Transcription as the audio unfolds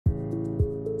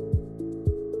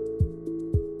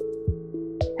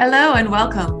Hello and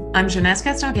welcome. I'm Jeunesse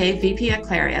Castonguay, VP at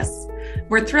Clarius.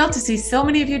 We're thrilled to see so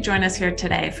many of you join us here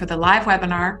today for the live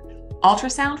webinar,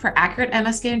 Ultrasound for Accurate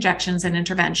MSK Injections and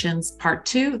Interventions, Part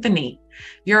 2, the knee.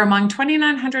 You're among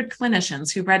 2,900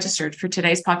 clinicians who registered for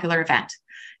today's popular event.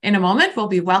 In a moment, we'll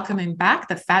be welcoming back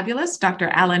the fabulous Dr.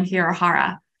 Alan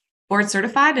Hirahara. Board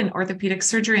certified in orthopedic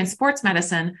surgery and sports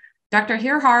medicine, Dr.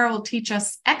 Hirahara will teach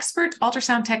us expert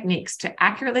ultrasound techniques to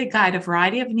accurately guide a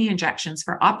variety of knee injections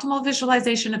for optimal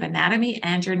visualization of anatomy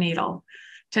and your needle.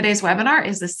 Today's webinar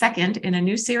is the second in a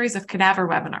new series of cadaver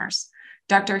webinars.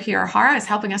 Dr. Hirahara is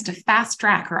helping us to fast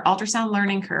track our ultrasound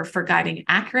learning curve for guiding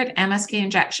accurate MSK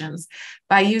injections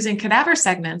by using cadaver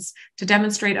segments to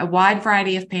demonstrate a wide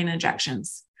variety of pain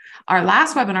injections. Our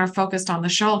last webinar focused on the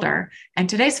shoulder, and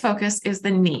today's focus is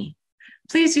the knee.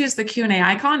 Please use the Q&A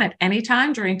icon at any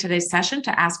time during today's session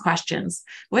to ask questions,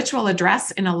 which we'll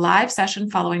address in a live session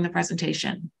following the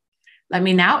presentation. Let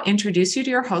me now introduce you to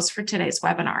your host for today's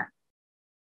webinar.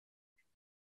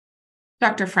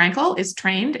 Dr. Frankel is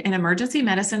trained in emergency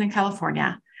medicine in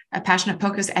California. A passionate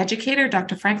POCUS educator,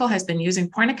 Dr. Frankel has been using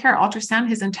point-of-care ultrasound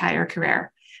his entire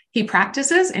career. He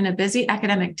practices in a busy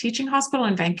academic teaching hospital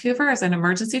in Vancouver as an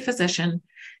emergency physician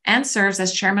and serves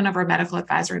as chairman of our medical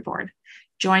advisory board.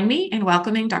 Join me in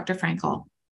welcoming Dr. Frankel.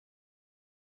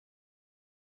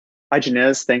 Hi,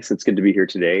 Janez. Thanks. It's good to be here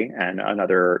today. And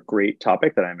another great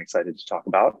topic that I'm excited to talk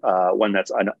about. One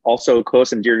that's also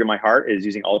close and dear to my heart is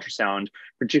using ultrasound,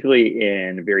 particularly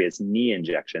in various knee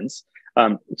injections.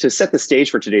 To set the stage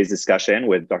for today's discussion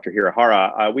with Dr.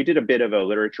 Hirahara, we did a bit of a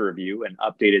literature review and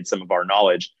updated some of our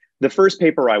knowledge. The first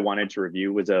paper I wanted to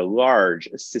review was a large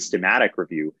systematic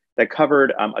review that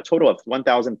covered a total of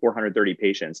 1,430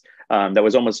 patients. That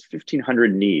was almost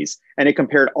 1,500 knees. And it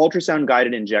compared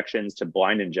ultrasound-guided injections to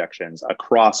blind injections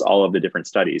across all of the different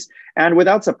studies. And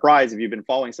without surprise, if you've been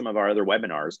following some of our other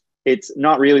webinars, it's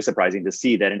not really surprising to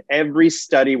see that in every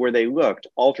study where they looked,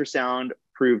 ultrasound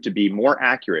proved to be more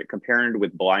accurate compared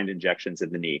with blind injections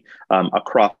in the knee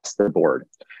across the board.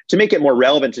 To make it more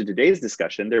relevant to today's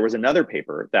discussion, there was another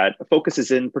paper that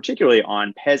focuses in particularly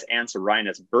on pes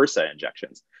anserinus bursa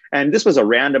injections. And this was a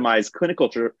randomized clinical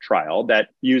trial that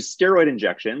used steroid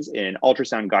injections in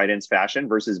ultrasound guidance fashion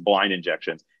versus blind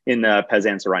injections in the pes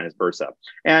anserinus bursa.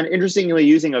 And interestingly,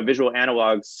 using a visual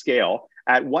analog scale,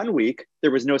 at 1 week,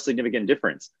 there was no significant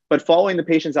difference. But following the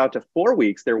patients out to 4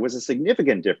 weeks, there was a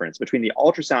significant difference between the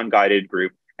ultrasound guided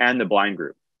group and the blind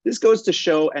group. This goes to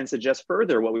show and suggest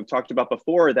further what we've talked about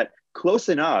before, that close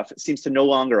enough seems to no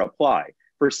longer apply.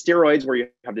 For steroids, where you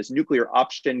have this nuclear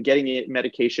option, getting the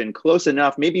medication close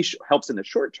enough maybe helps in the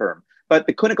short term, but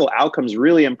the clinical outcomes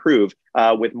really improve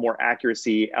with more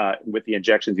accuracy with the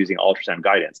injections using ultrasound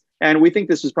guidance. And we think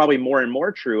this is probably more and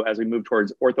more true as we move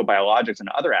towards orthobiologics and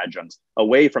other adjuncts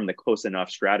away from the close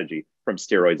enough strategy from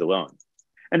steroids alone.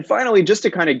 And finally, just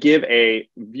to kind of give a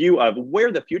view of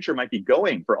where the future might be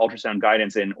going for ultrasound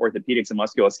guidance in orthopedics and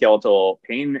musculoskeletal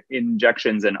pain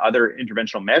injections and other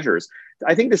interventional measures,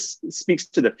 I think this speaks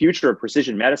to the future of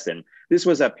precision medicine. This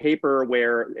was a paper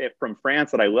from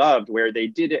France that I loved, where they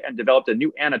did and developed a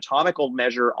new anatomical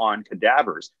measure on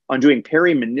cadavers, on doing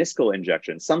perimeniscal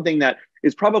injections, something that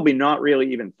is probably not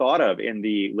really even thought of in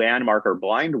the landmark or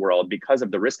blind world because of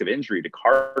the risk of injury to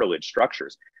cartilage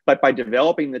structures. But by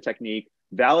developing the technique,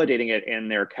 validating it in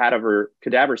their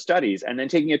cadaver studies, and then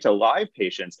taking it to live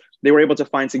patients, they were able to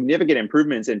find significant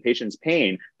improvements in patients'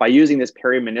 pain by using this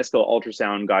perimeniscal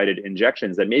ultrasound-guided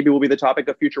injections that maybe will be the topic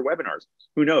of future webinars.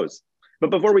 Who knows? But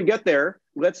before we get there,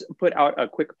 let's put out a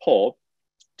quick poll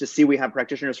to see. We have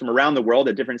practitioners from around the world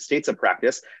at different states of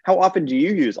practice. How often do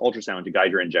you use ultrasound to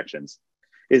guide your injections?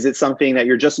 Is it something that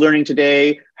you're just learning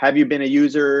today? Have you been a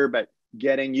user but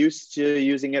getting used to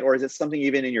using it? Or is it something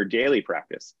even in your daily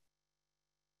practice?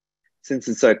 Since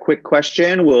it's a quick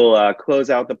question, we'll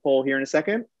close out the poll here in a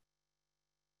second.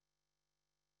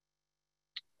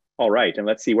 All right, and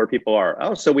let's see where people are.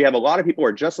 Oh, so we have a lot of people who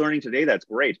are just learning today. That's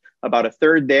great. About a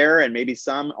third there, and maybe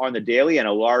some on the daily, and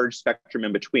a large spectrum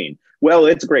in between. Well,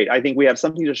 it's great. I think we have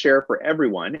something to share for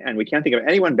everyone, and we can't think of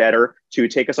anyone better to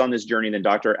take us on this journey than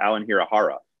Dr. Alan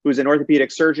Hirahara, who's an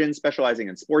orthopedic surgeon specializing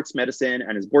in sports medicine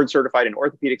and is board certified in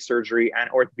orthopedic surgery and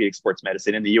orthopedic sports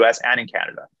medicine in the US and in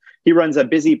Canada. He runs a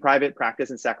busy private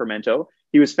practice in Sacramento.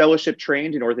 He was fellowship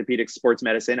trained in orthopedic sports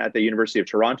medicine at the University of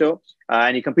Toronto,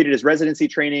 and he completed his residency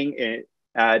training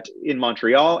in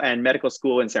Montreal and medical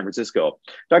school in San Francisco.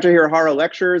 Dr. Hirahara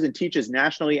lectures and teaches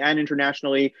nationally and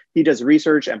internationally. He does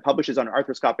research and publishes on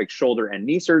arthroscopic shoulder and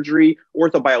knee surgery,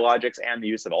 orthobiologics, and the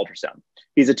use of ultrasound.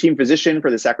 He's a team physician for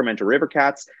the Sacramento River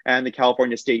Cats and the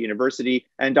California State University,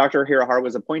 and Dr. Hirahara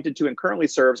was appointed to and currently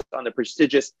serves on the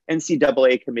prestigious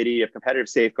NCAA Committee of Competitive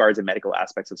Safeguards and Medical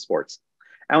Aspects of Sports.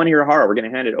 Alan Hirahara, we're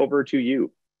going to hand it over to you.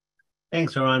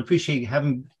 Thanks, Ron. Appreciate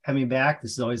having me back.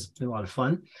 This has always been a lot of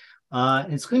fun.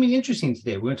 It's going to be interesting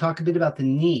today. We're going to talk a bit about the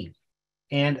knee.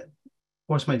 And of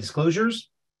course, my disclosures.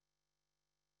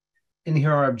 And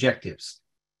here are our objectives.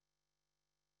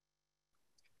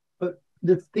 But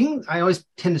the thing I always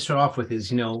tend to start off with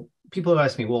is, people have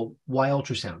asked me, well, why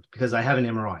ultrasound? Because I have an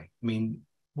MRI. I mean,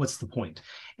 what's the point?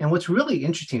 And what's really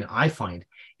interesting, I find,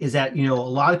 is that, a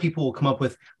lot of people will come up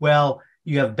with, well,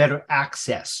 you have better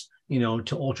access to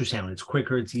ultrasound. It's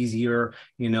quicker, it's easier,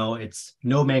 it's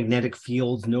no magnetic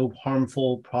fields, no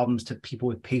harmful problems to people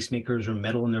with pacemakers or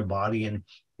metal in their body. And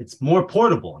it's more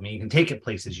portable. I mean, you can take it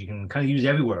places, you can kind of use it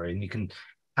everywhere, and you can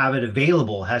have it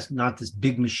available, has not this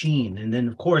big machine. And then,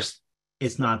 of course,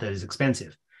 it's not that as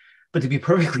expensive. But to be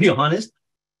perfectly honest,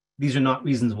 these are not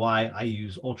reasons why I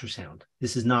use ultrasound.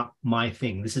 This is not my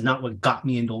thing. This is not what got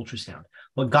me into ultrasound.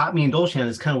 What got me into ultrasound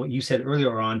is kind of what you said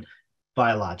earlier on,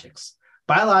 biologics.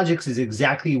 Biologics is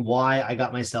exactly why I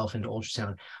got myself into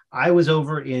ultrasound. I was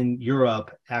over in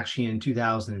Europe actually in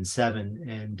 2007,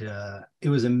 and it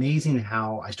was amazing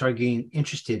how I started getting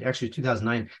interested, actually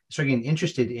 2009, I started getting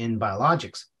interested in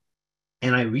biologics.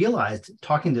 And I realized,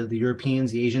 talking to the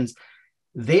Europeans, the Asians,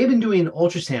 they've been doing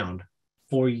ultrasound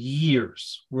for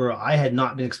years where I had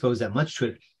not been exposed that much to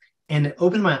it. And it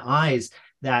opened my eyes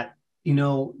that,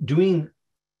 doing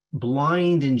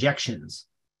blind injections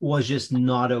was just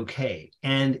not okay.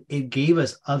 And it gave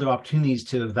us other opportunities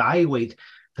to evaluate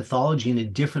pathology in a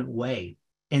different way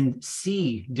and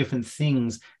see different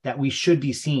things that we should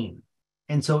be seeing.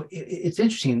 And so it's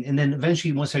interesting. And then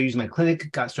eventually, once I started using my clinic,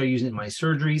 started using it in my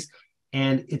surgeries.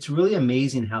 And it's really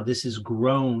amazing how this has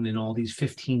grown in all these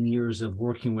 15 years of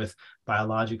working with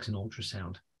biologics and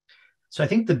ultrasound. So I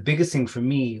think the biggest thing for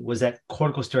me was that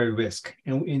corticosteroid risk.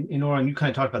 And in Oran, you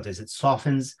kind of talked about this. It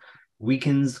softens,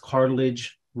 weakens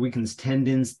cartilage, weakens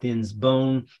tendons, thins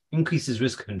bone, increases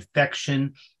risk of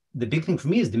infection. The big thing for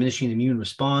me is diminishing immune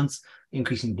response,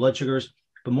 increasing blood sugars.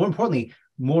 But more importantly,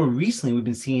 more recently, we've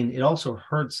been seeing it also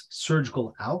hurts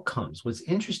surgical outcomes. What's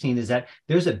interesting is that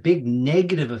there's a big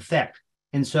negative effect.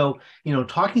 And so,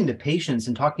 talking to patients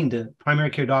and talking to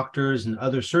primary care doctors and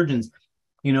other surgeons,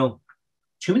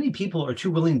 too many people are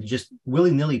too willing to just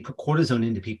willy-nilly put cortisone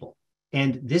into people.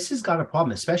 And this has got a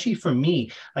problem, especially for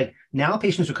me. Like now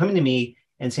patients are coming to me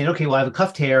and saying, okay, well, I have a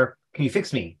cuff tear. Can you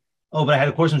fix me? Oh, but I had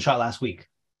a cortisone shot last week.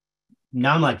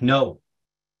 Now I'm like, no,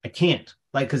 I can't.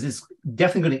 Because it's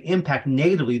definitely going to impact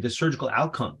negatively the surgical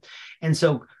outcome. And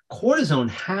so cortisone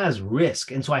has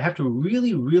risk. And so I have to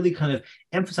really, really kind of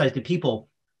emphasize to people,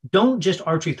 don't just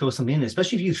arbitrarily throw something in,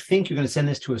 especially if you think you're going to send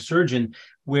this to a surgeon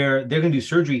where they're going to do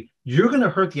surgery, you're going to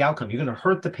hurt the outcome. You're going to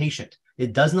hurt the patient.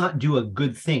 It does not do a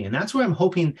good thing. And that's where I'm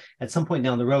hoping at some point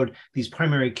down the road, these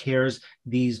primary cares,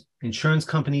 these insurance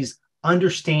companies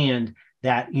understand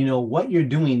that, what you're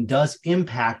doing does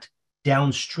impact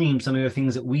downstream some of the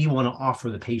things that we want to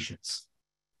offer the patients.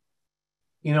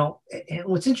 And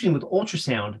what's interesting with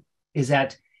ultrasound is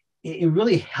that it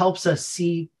really helps us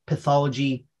see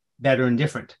pathology better and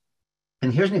different.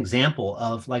 And here's an example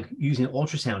of using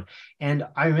ultrasound. And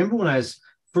I remember when I was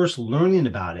first learning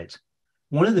about it,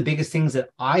 one of the biggest things that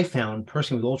I found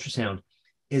personally with ultrasound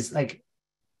is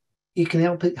it can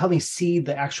help me see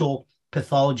the actual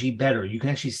pathology better. You can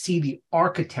actually see the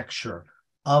architecture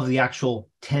of the actual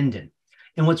tendon.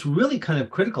 And what's really kind of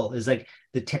critical is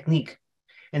the technique.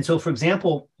 And so, for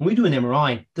example, when we do an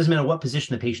MRI, doesn't matter what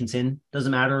position the patient's in,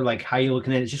 doesn't matter how you're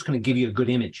looking at it, it's just going to give you a good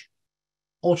image.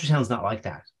 Ultrasound's not like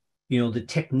that. The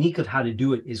technique of how to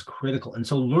do it is critical. And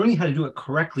so learning how to do it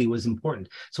correctly was important.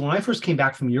 So when I first came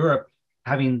back from Europe,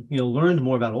 having, learned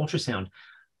more about ultrasound,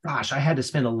 gosh, I had to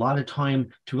spend a lot of time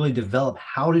to really develop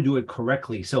how to do it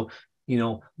correctly. So,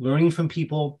 learning from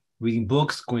people, reading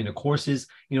books, going to courses.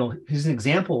 Here's an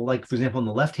example, for example, on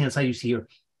the left-hand side, you see here,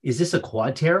 is this a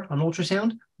quad tear on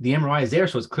ultrasound? The MRI is there,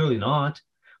 so it's clearly not.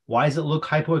 Why does it look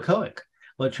hypoechoic?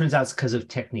 Well, it turns out it's because of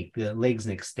technique, the leg's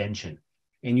an extension.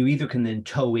 And you either can then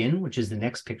toe in, which is the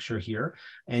next picture here,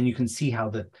 and you can see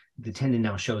how the tendon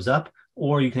now shows up,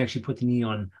 or you can actually put the knee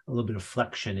on a little bit of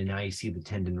flexion, and now you see the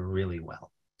tendon really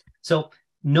well. So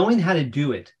knowing how to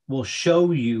do it will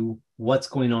show you what's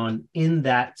going on in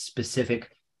that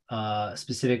specific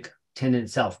tendon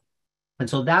itself. And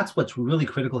so that's what's really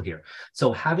critical here.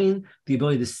 So having the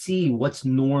ability to see what's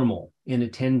normal in a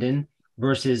tendon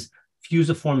versus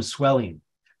fusiform swelling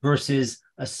versus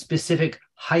a specific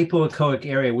hypoechoic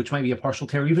area, which might be a partial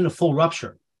tear, or even a full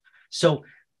rupture. So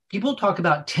people talk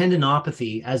about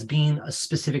tendinopathy as being a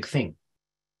specific thing.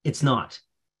 It's not.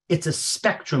 It's a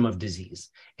spectrum of disease.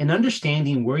 And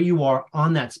understanding where you are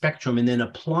on that spectrum and then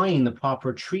applying the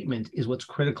proper treatment is what's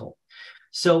critical.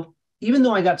 So even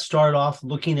though I got started off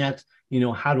looking at,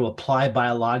 how to apply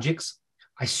biologics,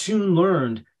 I soon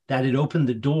learned that it opened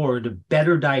the door to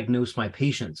better diagnose my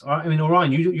patients. I mean,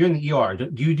 Orion, you're in the ER.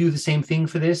 Do you do the same thing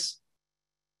for this?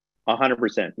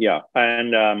 100%. Yeah.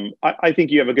 And I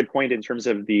think you have a good point in terms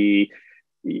of you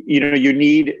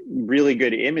need really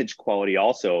good image quality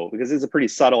also, because it's a pretty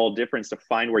subtle difference to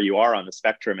find where you are on the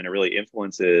spectrum, and it really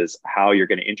influences how you're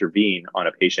going to intervene on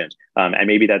a patient. And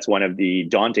maybe that's one of the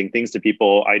daunting things to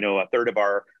people. I know a third of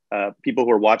our people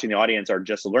who are watching the audience are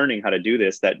just learning how to do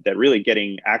this, that really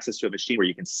getting access to a machine where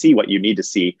you can see what you need to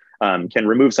see can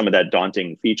remove some of that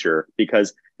daunting feature,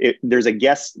 because there's a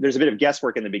bit of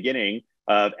guesswork in the beginning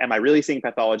of, am I really seeing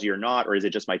pathology or not? Or is it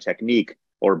just my technique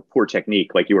or poor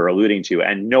technique, like you were alluding to?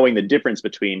 And knowing the difference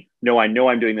between, no, I know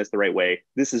I'm doing this the right way,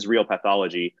 this is real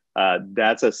pathology.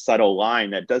 That's a subtle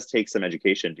line that does take some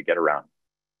education to get around.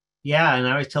 Yeah. And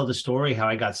I always tell the story how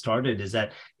I got started is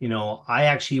that, I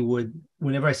actually would,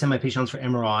 whenever I send my patients for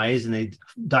MRIs and they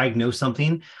diagnose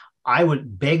something, I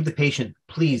would beg the patient,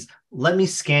 please let me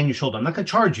scan your shoulder. I'm not going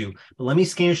to charge you, but let me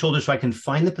scan your shoulder so I can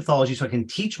find the pathology, so I can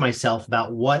teach myself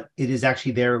about what it is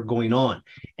actually there going on.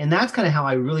 And that's kind of how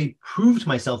I really proved to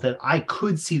myself that I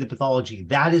could see the pathology.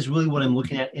 That is really what I'm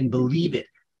looking at and believe it.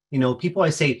 People, I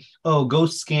say, oh, go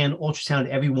scan ultrasound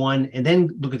everyone and then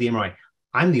look at the MRI.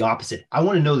 I'm the opposite. I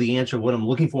want to know the answer of what I'm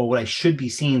looking for, what I should be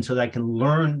seeing, so that I can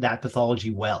learn that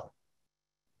pathology well.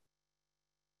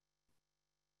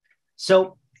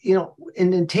 So,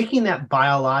 and then taking that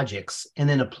biologics and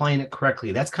then applying it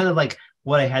correctly, that's kind of like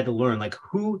what I had to learn. Like,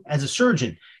 who, as a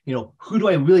surgeon, who do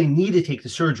I really need to take the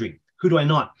surgery? Who do I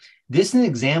not? This is an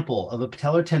example of a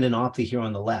patellar tendinopathy here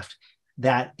on the left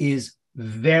that is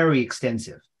very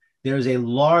extensive. There's a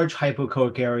large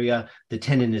hypoechoic area. The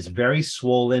tendon is very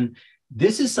swollen.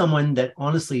 This is someone that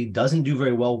honestly doesn't do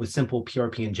very well with simple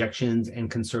PRP injections and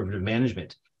conservative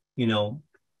management.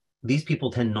 These people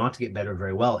tend not to get better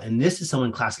very well. And this is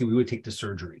someone classically we would take to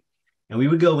surgery. And we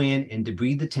would go in and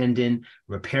debride the tendon,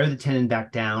 repair the tendon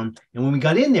back down. And when we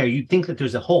got in there, you'd think that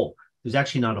there's a hole. There's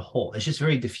actually not a hole. It's just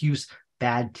very diffuse,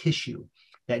 bad tissue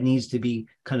that needs to be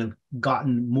kind of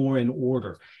gotten more in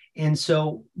order. And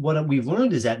so what we've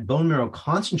learned is that bone marrow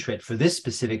concentrate for this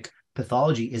specific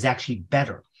pathology is actually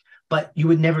better. But you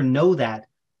would never know that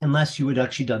unless you had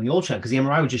actually done the ultrasound, because the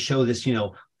MRI would just show this,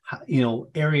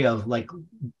 area of like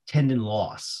tendon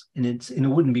loss, and it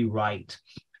wouldn't be right.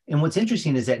 And what's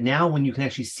interesting is that now when you can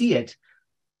actually see it,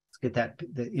 let's get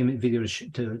the image video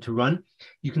to run,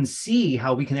 you can see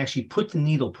how we can actually put the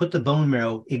needle, put the bone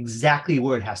marrow exactly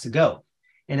where it has to go.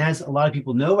 And as a lot of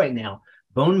people know right now,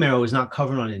 bone marrow is not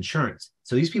covered on insurance.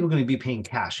 So these people are going to be paying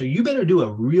cash. So you better do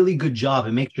a really good job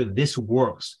and make sure this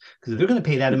works, because if they're going to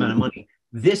pay that amount of money,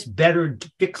 this better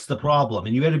fix the problem.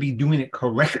 And you got to be doing it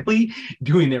correctly,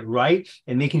 doing it right,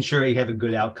 and making sure you have a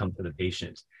good outcome for the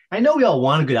patient. I know we all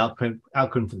want a good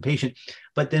outcome for the patient,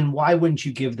 but then why wouldn't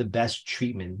you give the best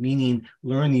treatment? Meaning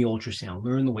learn the ultrasound,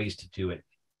 learn the ways to do it.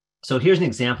 So here's an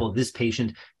example of this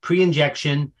patient,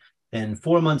 pre-injection, then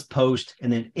 4 months post,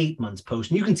 and then 8 months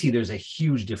post. And you can see there's a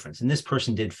huge difference. And this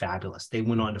person did fabulous. They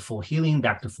went on to full healing,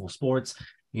 back to full sports,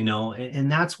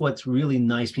 and that's what's really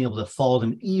nice, being able to follow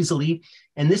them easily.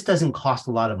 And this doesn't cost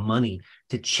a lot of money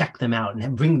to check them out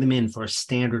and bring them in for a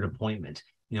standard appointment,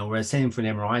 whereas same for an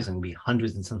MRI is going to be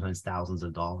hundreds and sometimes thousands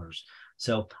of dollars.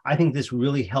 So I think this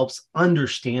really helps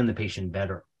understand the patient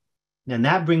better. And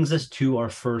that brings us to our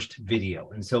first video.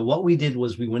 And so what we did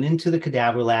was we went into the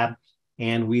cadaver lab,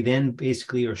 and we then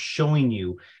basically are showing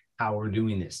you how we're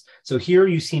doing this. So here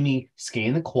you see me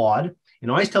scan the quad, and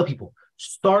I always tell people,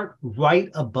 start right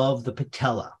above the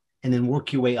patella and then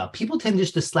work your way up. People tend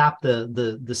just to slap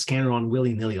the scanner on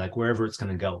willy-nilly, like wherever it's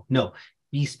going to go. No,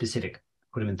 be specific.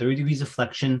 Put them in 30 degrees of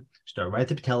flexion, start right at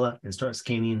the patella, and start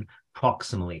scanning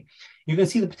proximally. You're going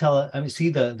to see the patella,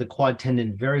 the quad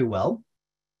tendon very well.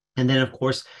 And then, of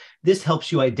course, this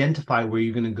helps you identify where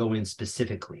you're going to go in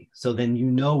specifically. So then you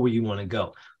know where you want to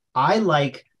go. I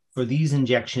like for these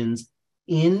injections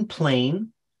in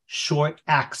plane, short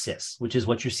axis, which is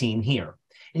what you're seeing here.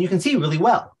 And you can see really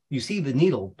well. You see the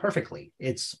needle perfectly.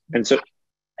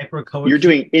 Hypercoacute. You're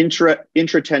doing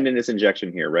intra-tendinous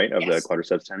injection here, right? Of Yes. the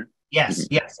quadriceps tendon? Yes,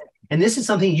 yes. And this is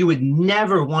something you would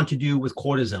never want to do with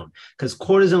cortisone, because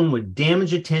cortisone would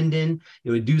damage a tendon.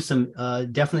 It would do some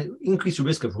definite increase the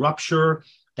risk of rupture.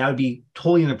 That would be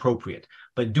totally inappropriate.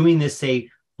 But doing this, say,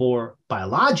 for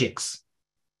biologics,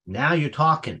 now you're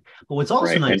talking. But what's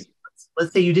also nice,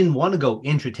 let's say you didn't want to go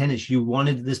intra-tendinous, you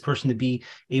wanted this person to be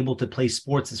able to play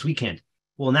sports this weekend.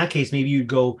 Well, in that case, maybe you'd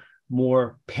go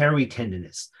more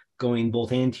paratendinous, going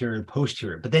both anterior and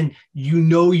posterior. But then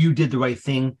you did the right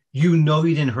thing. You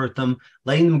didn't hurt them.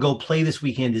 Letting them go play this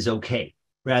weekend is okay.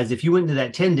 Whereas if you went into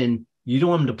that tendon, you don't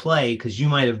want them to play because you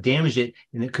might have damaged it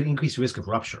and it could increase the risk of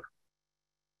rupture.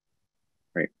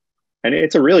 Right. And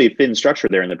it's a really thin structure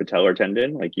there in the patellar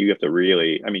tendon. Like you have to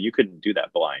really, I mean, you couldn't do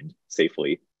that blind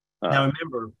safely. Now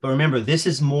remember, this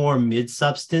is more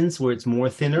mid-substance where it's more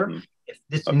thinner. Mm-hmm.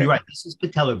 And you're right, this is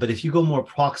patellar, but if you go more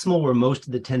proximal where most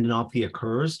of the tendinopathy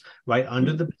occurs, right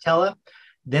under the patella,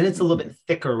 then it's a little bit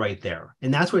thicker right there.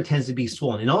 And that's where it tends to be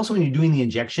swollen. And also when you're doing the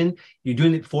injection, you're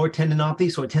doing it for tendinopathy,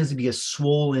 so it tends to be a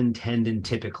swollen tendon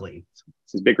typically.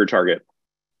 It's a bigger target.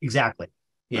 Exactly.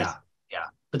 Yeah. Nice. Yeah.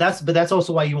 But that's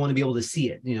also why you want to be able to see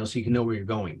it, so you can know where you're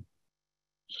going.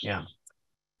 Yeah.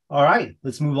 All right,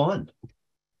 let's move on.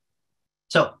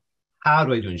 So how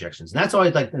do I do injections? And that's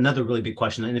always like another really big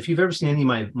question. And if you've ever seen any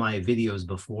of my videos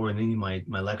before and any of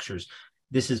my lectures,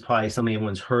 this is probably something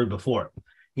everyone's heard before.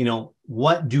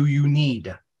 What do you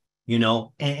need?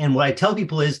 And what I tell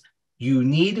people is you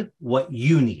need what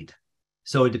you need.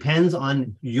 So it depends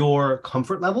on your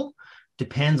comfort level,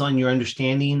 depends on your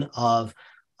understanding of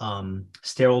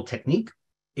sterile technique.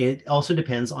 It also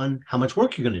depends on how much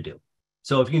work you're going to do.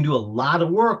 So if you can do a lot of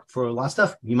work for a lot of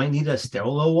stuff, you might need a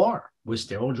sterile OR with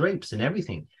sterile drapes and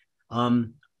everything.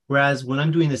 Whereas when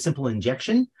I'm doing the simple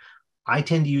injection, I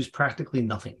tend to use practically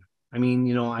nothing. I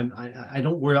mean, I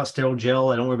don't worry about sterile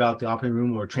gel. I don't worry about the operating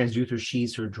room or transducer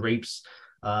sheets or drapes,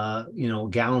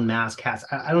 gallon mask, hats.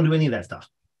 I don't do any of that stuff.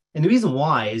 And the reason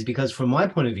why is because from my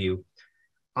point of view,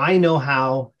 I know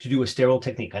how to do a sterile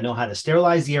technique. I know how to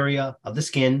sterilize the area of the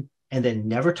skin and then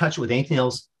never touch it with anything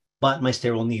else but my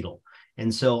sterile needle.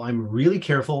 And so I'm really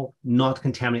careful not to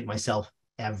contaminate myself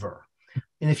ever.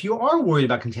 And if you are worried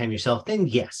about contaminating yourself, then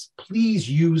yes, please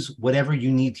use whatever you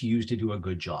need to use to do a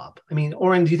good job. I mean,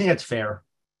 Oren, do you think that's fair?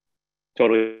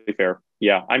 Totally fair.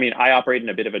 Yeah. I mean, I operate in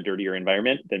a bit of a dirtier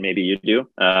environment than maybe you do.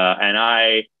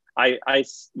 And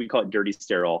we call it dirty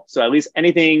sterile. So at least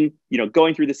anything,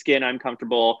 going through the skin, I'm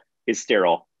comfortable is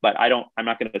sterile, but I'm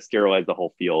not going to sterilize the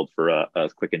whole field for a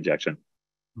quick injection.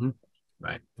 Mm-hmm.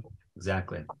 Right.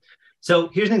 Exactly. So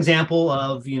here's an example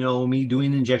of, me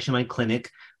doing an injection in my clinic.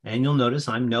 And you'll notice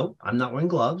I'm not wearing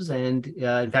gloves. And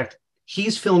in fact,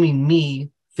 he's filming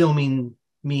me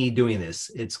doing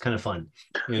this. It's kind of fun.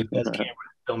 He has a camera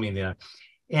filming there.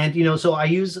 And, so I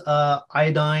use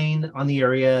iodine on the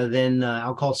area, then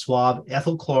alcohol swab,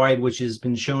 ethyl chloride, which has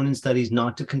been shown in studies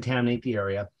not to contaminate the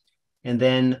area. And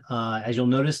then, as you'll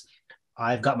notice,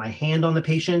 I've got my hand on the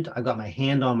patient. I've got my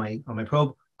hand on my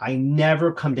probe. I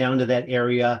never come down to that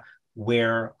area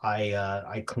where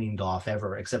I cleaned off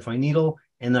ever, except for my needle,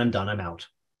 and then I'm done. I'm out.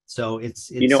 So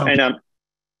it's and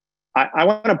I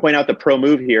want to point out the pro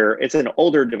move here. It's an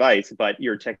older device, but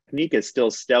your technique is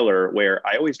still stellar, where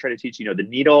I always try to teach, the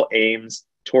needle aims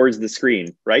towards the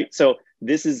screen, right? So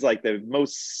this is like the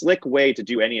most slick way to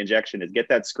do any injection is get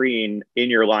that screen in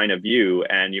your line of view,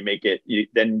 and you make it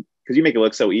because you make it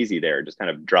look so easy there, just kind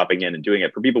of dropping in and doing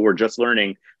it. For people who are just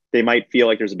learning, they might feel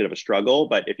like there's a bit of a struggle,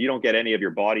 but if you don't get any of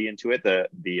your body into it,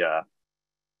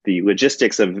 the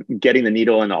logistics of getting the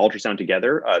needle and the ultrasound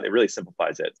together, it really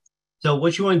simplifies it. So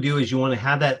what you want to do is you want to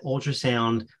have that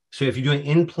ultrasound. So if you're doing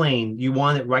in plane, you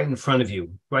want it right in front of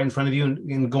you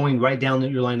and going right down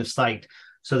your line of sight,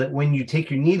 so that when you take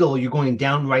your needle, you're going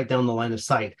right down the line of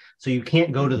sight. So you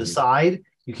can't go to the side.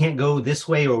 You can't go this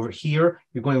way or over here.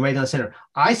 You're going right down the center.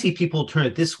 I see people turn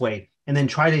it this way and then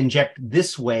try to inject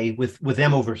this way with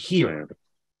them over here.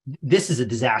 This is a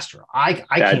disaster. I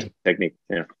can't. Technique.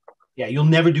 Yeah. Yeah, you'll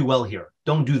never do well here.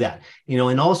 Don't do that.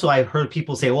 And also I've heard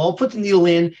people say, well, I'll put the needle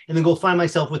in and then go find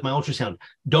myself with my ultrasound.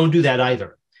 Don't do that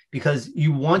either, because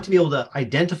you want to be able to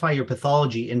identify your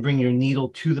pathology and bring your needle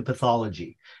to the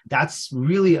pathology. That's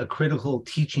really a critical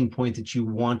teaching point that you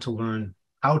want to learn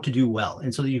how to do well,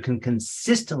 and so that you can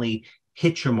consistently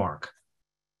hit your mark.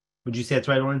 Would you say that's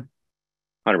right, Oren?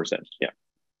 100%. Yeah.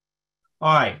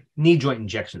 All right. Knee joint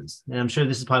injections. And I'm sure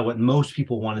this is probably what most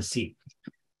people want to see.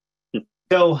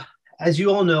 So as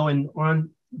you all know, and Oren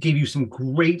gave you some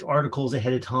great articles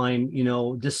ahead of time,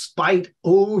 despite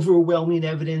overwhelming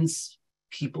evidence,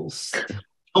 people still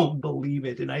don't believe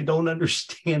it, and I don't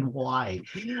understand why.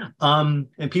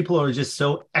 And people are just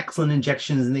so excellent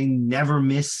injections, and they never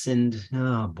miss. And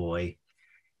oh boy,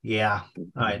 yeah.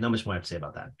 All right, not much more I have to say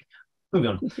about that.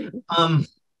 Moving on.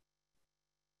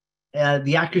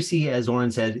 The accuracy, as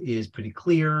Oren said, is pretty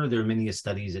clear. There are many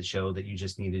studies that show that you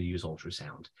just need to use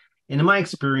ultrasound. And in my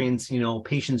experience,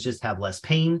 patients just have less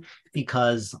pain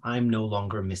because I'm no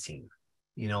longer missing.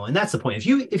 And that's the point.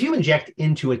 If you inject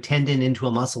into a tendon, into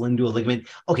a muscle, into a ligament,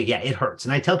 okay, yeah, it hurts.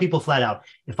 And I tell people flat out,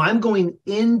 if I'm going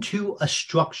into a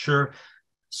structure,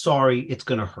 sorry, it's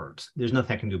going to hurt. There's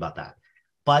nothing I can do about that.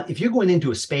 But if you're going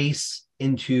into a space,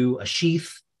 into a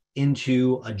sheath,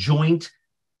 into a joint,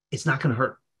 it's not going to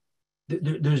hurt.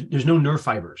 There's no nerve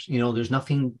fibers. There's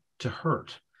nothing to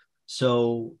hurt.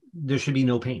 So there should be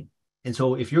no pain. And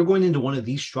so if you're going into one of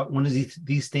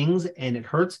these things and it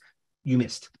hurts, you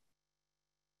missed.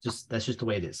 That's just the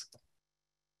way it is.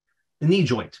 The knee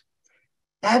joint.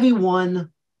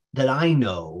 Everyone that I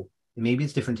know, and maybe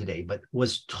it's different today, but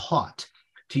was taught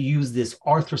to use this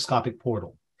arthroscopic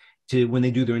portal when they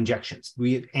do their injections.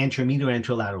 We anteromedial or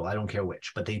anterolateral, I don't care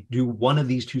which, but they do one of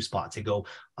these two spots. They go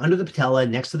under the patella,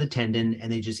 next to the tendon,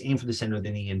 and they just aim for the center of the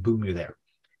knee, and boom, you're there.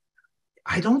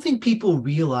 I don't think people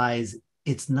realize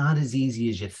it's not as easy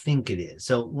as you think it is.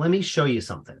 So let me show you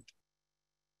something.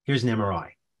 Here's an MRI.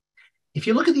 If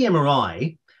you look at the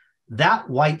MRI, that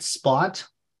white spot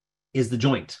is the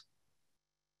joint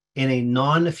in a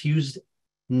non-effused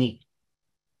knee.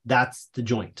 That's the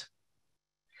joint.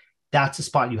 That's the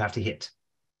spot you have to hit.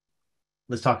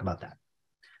 Let's talk about that.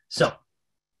 So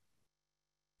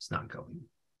it's not going.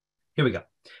 Here we go.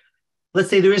 Let's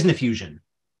say there is an effusion.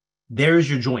 There's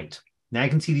your joint. Now I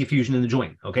can see the effusion in the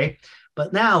joint, okay?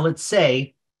 But now let's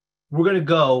say we're going to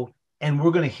go and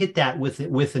we're going to hit that with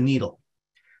a needle.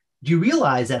 Do you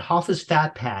realize that Hoffa's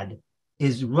fat pad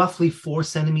is roughly 4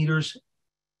 centimeters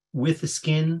with the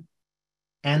skin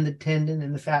and the tendon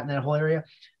and the fat in that whole area?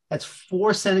 That's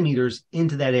 4 centimeters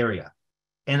into that area.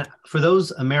 And for those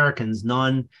Americans,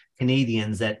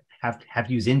 non-Canadians that have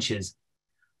to use inches,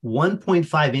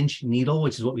 1.5 inch needle,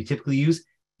 which is what we typically use,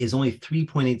 is only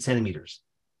 3.8 centimeters.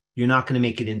 You're not going to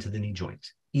make it into the knee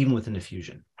joint, even with an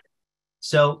effusion.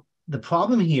 So the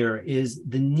problem here is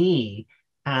the knee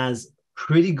has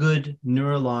pretty good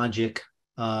neurologic,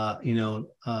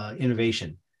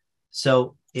 innervation.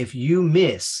 So if you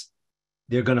miss,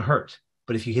 they're going to hurt.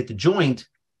 But if you hit the joint,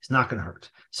 it's not going to hurt.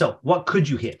 So what could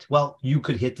you hit? Well, you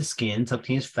could hit the skin,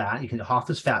 subcutaneous fat. You can hit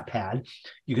Hoffa's fat pad.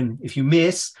 You can, if you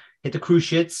miss, hit the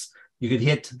cruciates. You could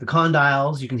hit the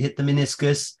condyles. You can hit the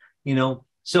meniscus.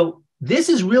 So this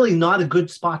is really not a good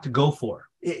spot to go for.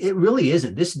 It really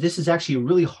isn't. This is actually a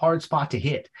really hard spot to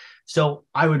hit. So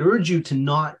I would urge you to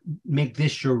not make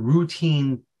this your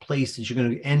routine place that you're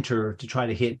going to enter to try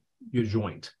to hit your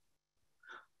joint.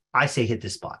 I say hit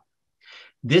this spot.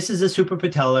 This is a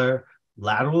suprapatellar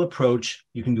lateral approach.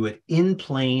 You can do it in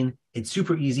plane. It's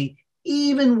super easy.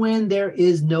 Even when there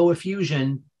is no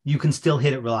effusion, you can still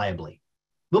hit it reliably.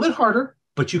 A little bit harder,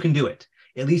 but you can do it.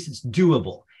 At least it's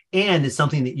doable. And it's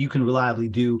something that you can reliably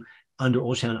do under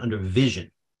ultrasound, under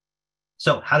vision.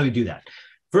 So how do we do that?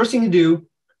 First thing to do,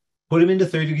 put them into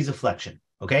 30 degrees of flexion,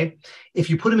 okay? If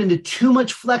you put them into too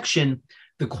much flexion,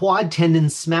 the quad tendon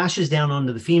smashes down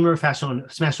onto the femur,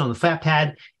 smashes on the fat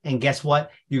pad, and guess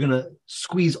what? You're going to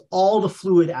squeeze all the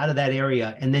fluid out of that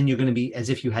area, and then you're going to be as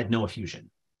if you had no effusion.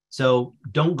 So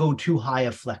don't go too high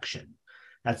of flexion.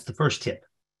 That's the first tip.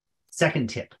 Second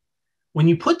tip, when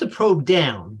you put the probe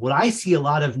down, what I see a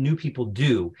lot of new people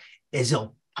do is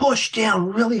they'll push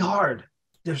down really hard.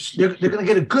 They're going to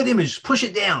get a good image, push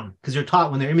it down, because they're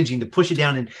taught when they're imaging to push it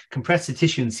down and compress the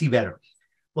tissue and see better.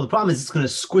 Well, the problem is it's going to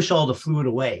squish all the fluid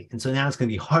away. And so now it's going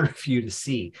to be harder for you to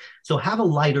see. So have a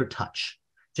lighter touch.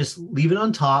 Just leave it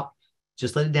on top,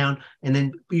 just let it down. And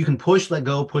then you can push, let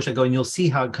go, and you'll see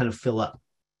how it kind of fill up.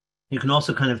 You can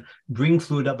also kind of bring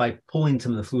fluid up by pulling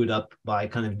some of the fluid up by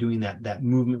kind of doing that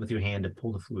movement with your hand to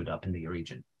pull the fluid up into your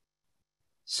region.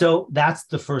 So that's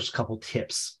the first couple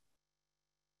tips.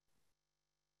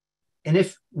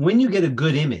 And when you get a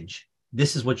good image,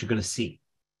 this is what you're going to see.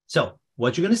 So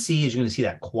what you're going to see is you're going to see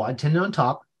that quad tendon on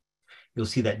top. You'll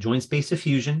see that joint space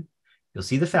effusion. You'll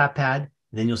see the fat pad,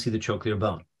 and then you'll see the trochlear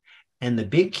bone. And the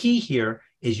big key here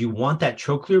is you want that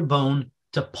trochlear bone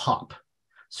to pop.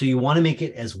 So you want to make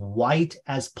it as white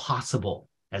as possible,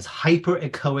 as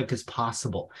hyperechoic as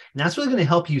possible. And that's really going to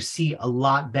help you see a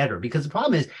lot better, because the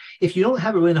problem is if you don't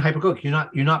have it really in a hyperechoic,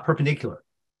 you're not perpendicular.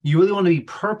 You really want to be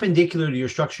perpendicular to your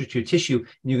structure, to your tissue, and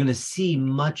you're going to see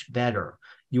much better.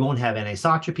 You won't have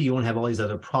anisotropy. You won't have all these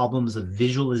other problems of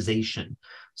visualization.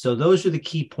 So those are the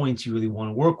key points you really want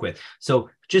to work with. So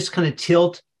just kind of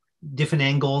tilt different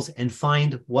angles and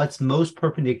find what's most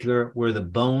perpendicular where the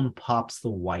bone pops the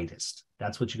widest.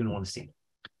 That's what you're going to want to see.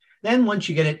 Then once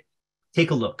you get it,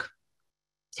 take a look.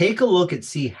 Take a look and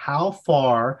see how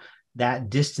far that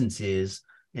distance is.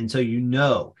 And so you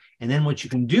know. And then what you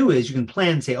can do is you can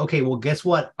plan and say, okay, well, guess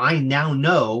what? I now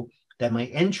know that my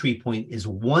entry point is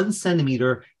 1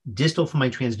 centimeter distal from my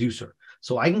transducer.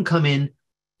 So I can come in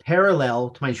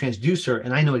parallel to my transducer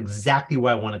and I know exactly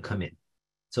where I want to come in.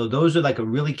 So those are like a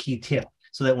really key tip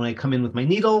so that when I come in with my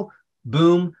needle,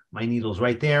 boom, my needle's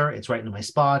right there. It's right in my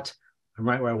spot. I'm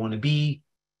right where I want to be.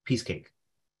 Piece cake.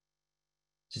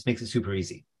 Just makes it super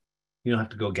easy. You don't have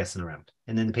to go guessing around.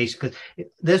 And then the patient, because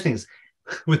there's things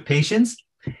with patients,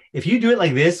 if you do it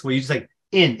like this, where you just like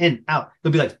in, out,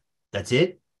 they'll be like, that's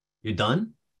it? You're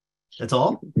done? That's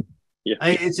all? Yeah.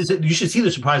 It's just, you should see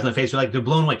the surprise on their face. They're like, they're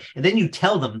blown away. And then you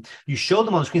tell them, you show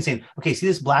them on the screen saying, okay, see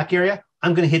this black area?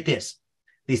 I'm going to hit this.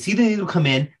 They see the needle come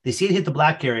in. They see it hit the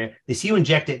black area. They see you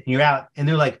inject it and you're out. And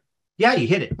they're like, yeah, you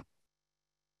hit it.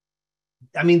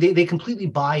 I mean, they completely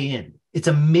buy in. It's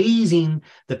amazing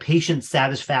the patient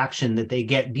satisfaction that they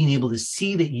get being able to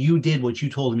see that you did what you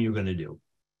told them you were going to do.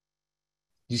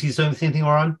 Do you see the same thing,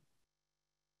 Oran?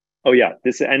 Oh yeah,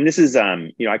 this is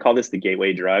I call this the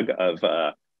gateway drug of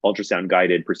ultrasound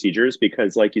guided procedures,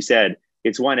 because like you said,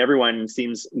 it's one, everyone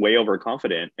seems way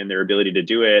overconfident in their ability to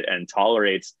do it and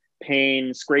tolerates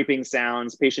pain, scraping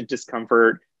sounds, patient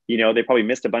discomfort. They probably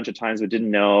missed a bunch of times but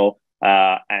didn't know,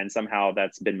 and somehow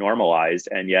that's been normalized.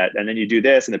 And then you do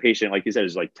this and the patient, like you said,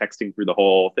 is like texting through the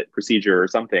whole procedure or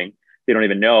something. They don't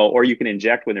even know. Or you can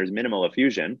inject when there's minimal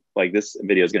effusion, like this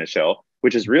video is going to show,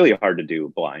 which is really hard to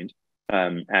do blind.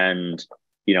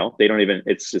 They don't even,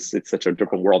 it's such a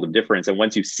different world of difference. And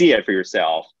once you see it for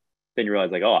yourself, then you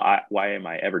realize like, why am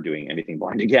I ever doing anything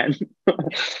blind again?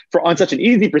 On such an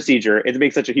easy procedure, it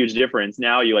makes such a huge difference.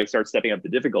 Now you like start stepping up the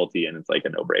difficulty and it's like a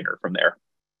no-brainer from there.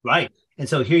 Right. And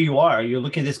so here you are, you're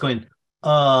looking at this going,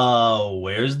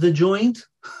 where's the joint?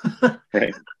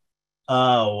 Right.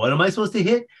 What am I supposed to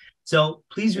hit? So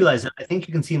please realize that I think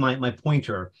you can see my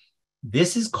pointer.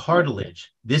 This is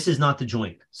cartilage. This is not the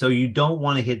joint. So you don't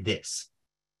want to hit this.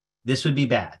 This would be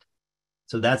bad.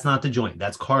 So that's not the joint.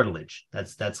 That's cartilage.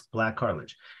 That's black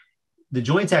cartilage. The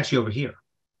joint's actually over here.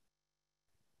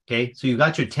 Okay. So you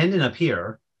got your tendon up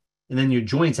here, and then your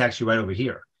joint's actually right over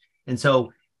here. And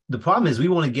so the problem is we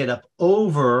want to get up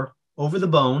over the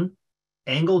bone,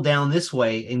 angle down this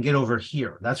way, and get over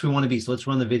here. That's where we want to be. So let's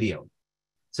run the video.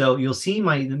 So you'll see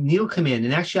my needle come in,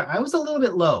 and actually I was a little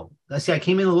bit low. Let's see, I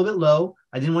came in a little bit low.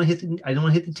 I didn't want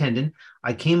to hit the tendon.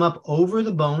 I came up over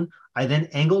the bone. I then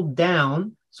angled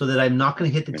down so that I'm not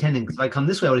going to hit the tendon. Because if I come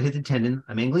this way, I would hit the tendon.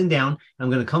 I'm angling down. I'm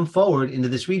going to come forward into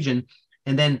this region,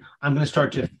 and then I'm going to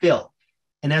start to fill.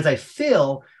 And as I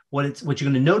fill, what you're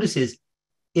going to notice is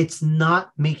it's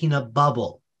not making a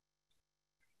bubble.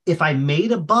 If I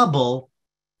made a bubble,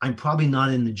 I'm probably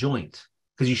not in the joint,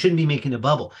 because you shouldn't be making a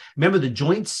bubble. Remember, the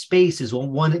joint space is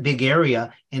one big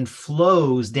area and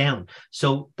flows down.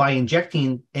 So by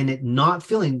injecting and it not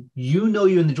filling, you're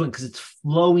in the joint because it's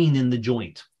flowing in the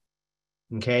joint,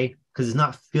 okay? Because it's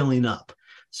not filling up.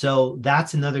 So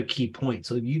that's another key point.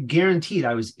 So you guaranteed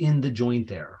I was in the joint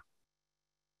there.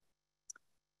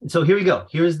 And so here we go.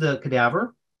 Here's the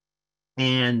cadaver.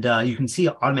 And you can see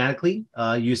automatically,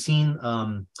 you're seeing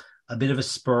a bit of a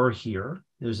spur here.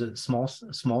 There's a small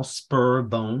spur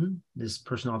bone. This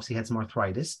person obviously had some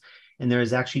arthritis, and there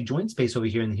is actually joint space over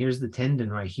here. And here's the tendon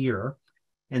right here.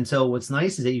 And so what's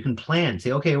nice is that you can plan,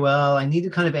 say, okay, well, I need to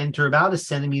kind of enter about 1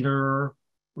 centimeter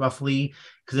roughly,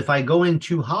 because if I go in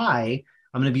too high,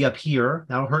 I'm going to be up here.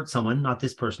 That'll hurt someone, not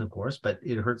this person, of course, but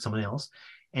it'll hurt someone else.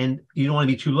 And you don't want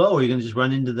to be too low, or you're going to just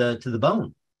run into the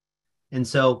bone. And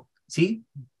so, see,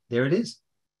 there it is.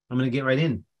 I'm going to get right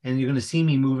in, and you're going to see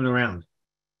me moving around.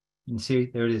 And see,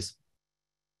 there it is.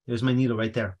 There's my needle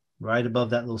right there, right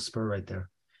above that little spur right there.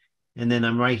 And then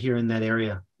I'm right here in that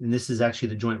area. And this is actually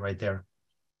the joint right there.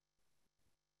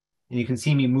 And you can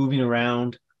see me moving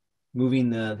around, moving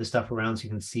the stuff around so you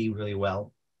can see really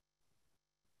well.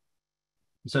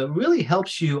 So it really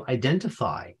helps you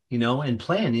identify, and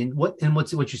plan. And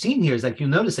what you're seeing here is like, you'll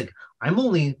notice, like, I'm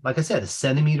only, like I said, 1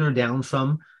 centimeter down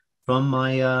from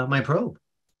my my probe.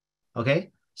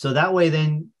 Okay. So that way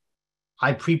then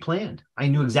I pre-planned. I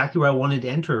knew exactly where I wanted to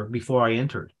enter before I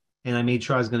entered. And I made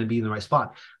sure I was going to be in the right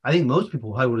spot. I think most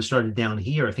people probably would have started down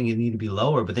here. I think it needed to be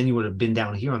lower, but then you would have been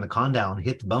down here on the condyle and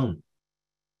hit the bone.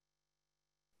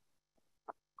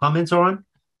 Comments, Oran?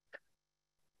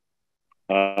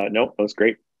 No, that was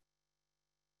great.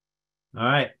 All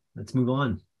right, let's move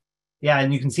on. Yeah,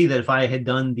 and you can see that if I had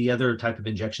done the other type of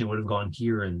injection, it would have gone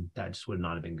here, and that just would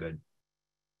not have been good.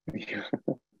 Yeah.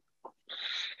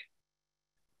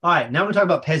 All right, now we're talking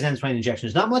about pes anserine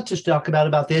injections. Not much to talk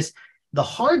about this. The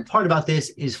hard part about this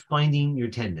is finding your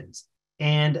tendons.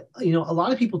 And, a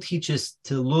lot of people teach us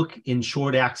to look in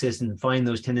short axis and find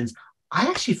those tendons. I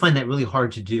actually find that really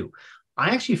hard to do.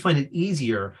 I actually find it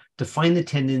easier to find the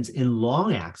tendons in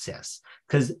long axis,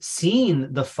 because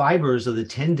seeing the fibers of the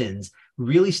tendons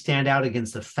really stand out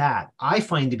against the fat, I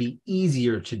find to be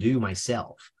easier to do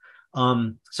myself.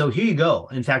 So here you go.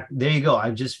 In fact, there you go.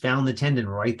 I've just found the tendon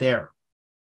right there.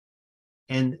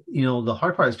 And, the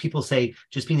hard part is people say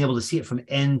just being able to see it from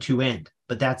end to end,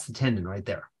 but that's the tendon right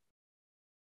there.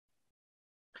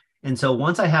 And so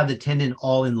once I have the tendon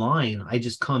all in line, I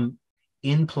just come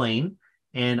in plane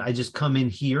and I just come in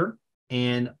here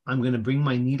and I'm going to bring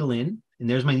my needle in, and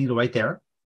there's my needle right there.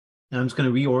 And I'm just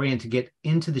going to reorient to get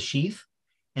into the sheath.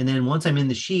 And then once I'm in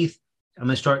the sheath, I'm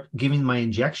going to start giving my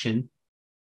injection.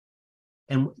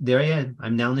 And there I am.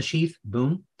 I'm now in the sheath.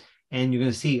 Boom. And you're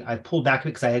going to see I pulled back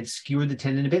because I had skewered the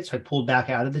tendon a bit. So I pulled back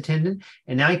out of the tendon.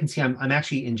 And now you can see I'm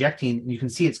actually injecting, and you can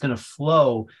see it's going to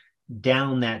flow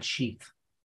down that sheath.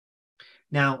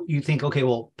 Now you think, okay,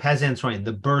 well, pes anserine,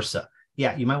 the bursa.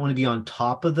 Yeah, you might want to be on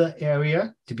top of the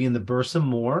area to be in the bursa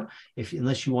more,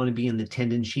 unless you want to be in the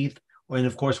tendon sheath, and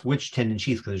of course, which tendon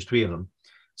sheath, because there's 3 of them.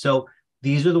 So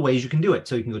these are the ways you can do it.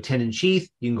 So you can go tendon sheath,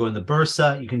 you can go in the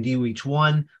bursa, you can do each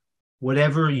one,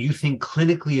 whatever you think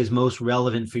clinically is most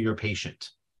relevant for your patient.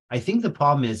 I think the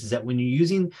problem is that when you're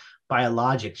using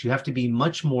biologics, you have to be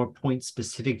much more point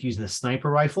specific using a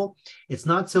sniper rifle. It's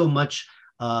not so much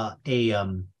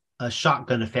a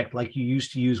shotgun effect like you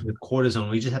used to use with cortisone,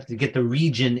 where you just have to get the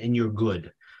region and you're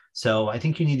good. So I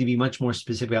think you need to be much more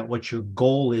specific about what your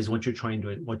goal is, what you're trying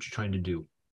to do.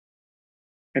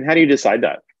 And how do you decide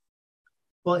that?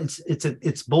 Well,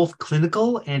 it's both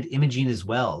clinical and imaging as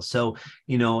well. So,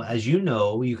 as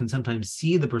you can sometimes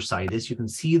see the bursitis, you can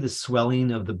see the swelling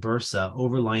of the bursa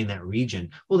overlying that region.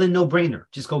 Well, then no brainer,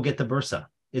 just go get the bursa.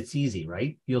 It's easy,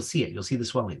 right? You'll see it. You'll see the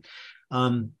swelling.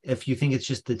 If you think it's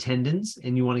just the tendons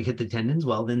and you want to hit the tendons,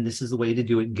 well, then this is the way to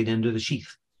do it and get into the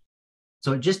sheath.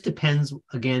 So it just depends,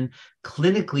 again,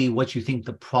 clinically what you think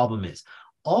the problem is.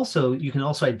 Also, you can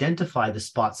also identify the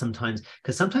spot sometimes,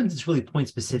 because sometimes it's really point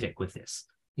specific with this.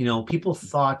 People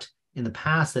thought in the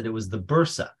past that it was the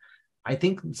bursa. I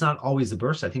think it's not always the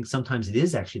bursa. I think sometimes it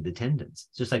is actually the tendons.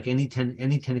 Just like any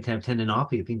tendon can have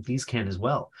tendinopathy, I think these can as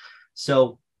well.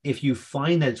 So if you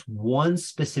find that it's one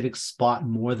specific spot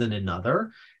more than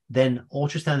another, then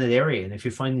ultrasound that area. And if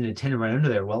you're finding a tendon right under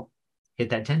there, well, hit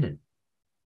that tendon.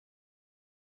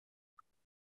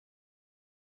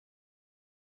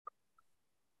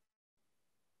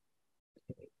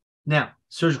 Now,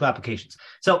 surgical applications.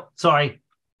 So, sorry,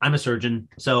 I'm a surgeon.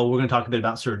 So we're going to talk a bit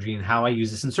about surgery and how I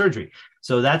use this in surgery.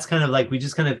 So that's kind of like, we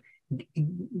just kind of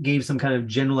gave some kind of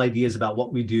general ideas about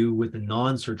what we do with the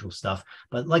non-surgical stuff,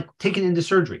 but like take it into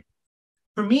surgery.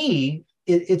 For me,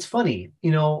 it's funny,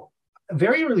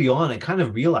 very early on, I kind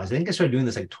of realized, I think I started doing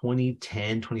this like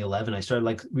 2010, 2011. I started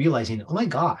like realizing, oh my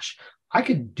gosh, I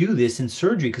could do this in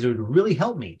surgery because it would really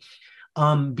help me.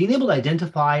 Being able to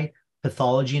identify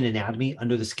pathology and anatomy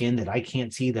under the skin that I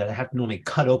can't see, that I have to normally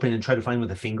cut open and try to find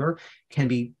with a finger, can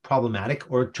be problematic,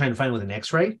 or trying to find with an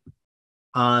x-ray.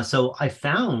 So I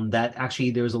found that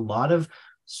actually there's a lot of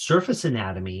surface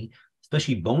anatomy,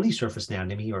 especially bony surface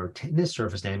anatomy or tendinous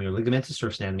surface anatomy or ligamentous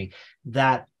surface anatomy,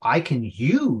 that I can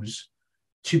use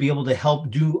to be able to help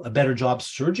do a better job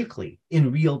surgically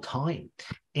in real time.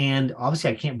 And obviously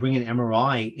I can't bring an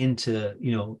MRI into,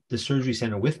 the surgery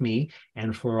center with me,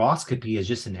 and fluoroscopy is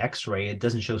just an x-ray. It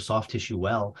doesn't show soft tissue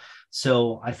well.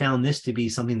 So I found this to be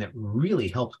something that really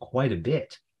helped quite a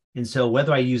bit. And so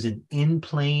whether I use an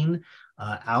in-plane,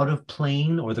 out of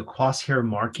plane, or the crosshair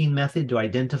marking method to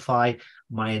identify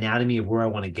my anatomy of where I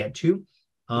want to get to,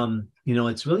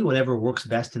 it's really whatever works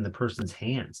best in the person's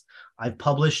hands. I've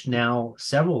published now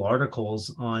several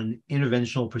articles on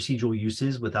interventional procedural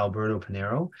uses with Alberto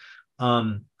Pinheiro.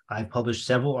 I've published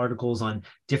several articles on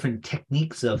different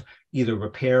techniques of either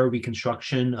repair,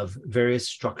 reconstruction of various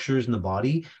structures in the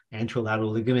body,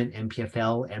 anterolateral ligament,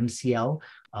 MPFL, MCL,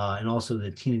 and also the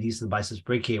tenodesis of the biceps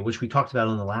brachii, which we talked about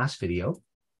on the last video.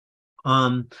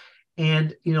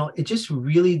 It just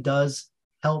really does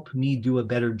help me do a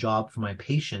better job for my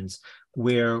patients,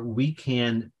 where we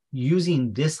can,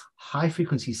 using this high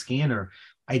frequency scanner,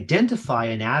 identify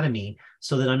anatomy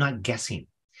so that I'm not guessing.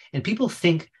 And people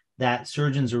think that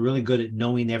surgeons are really good at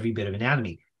knowing every bit of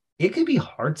anatomy. It can be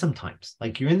hard sometimes.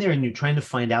 Like you're in there and you're trying to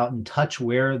find out and touch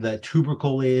where the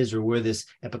tubercle is or where this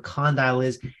epicondyle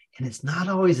is, And it's not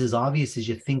always as obvious as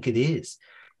you think it is.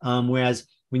 Whereas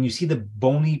when you see the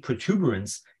bony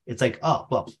protuberance, it's like, oh,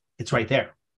 well, it's right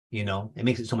there. It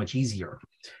makes it so much easier.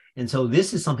 And so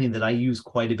this is something that I use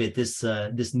quite a bit.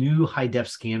 This new high-def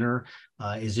scanner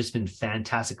has just been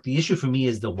fantastic. The issue for me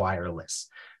is the wireless.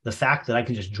 The fact that I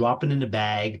can just drop it in a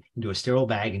bag, into a sterile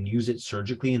bag, and use it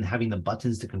surgically, and having the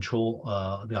buttons to control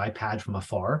the iPad from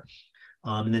afar,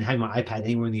 and then having my iPad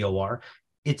anywhere in the OR,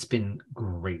 it's been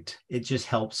great. It just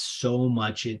helps so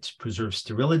much. It preserves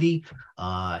sterility.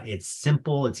 It's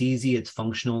simple, it's easy, it's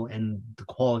functional, and the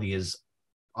quality is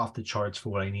off the charts for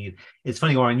what I need. It's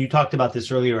funny, Warren, you talked about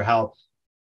this earlier, how,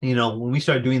 when we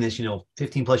started doing this,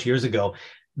 15 plus years ago,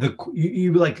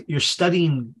 you're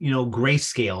studying,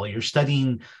 grayscale, you're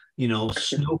studying,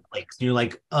 snowflakes, and you're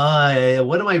like,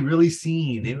 what am I really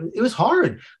seeing? It was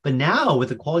hard, but now with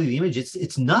the quality of the image,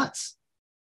 it's nuts.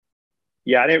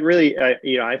 Yeah, and it really,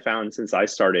 I found since I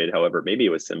started, however, maybe it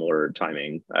was similar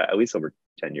timing, at least over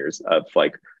 10 years of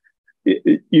like,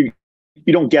 you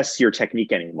don't guess your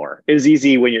technique anymore. It is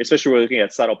easy when especially when we're looking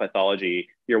at subtle pathology,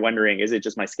 you're wondering, is it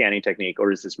just my scanning technique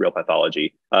or is this real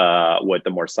pathology with the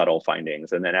more subtle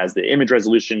findings? And then as the image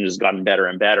resolution has gotten better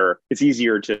and better, it's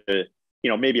easier to,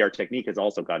 maybe our technique has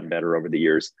also gotten better over the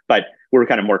years, but we're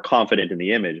kind of more confident in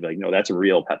the image. Like, no, that's a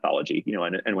real pathology,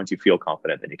 and once you feel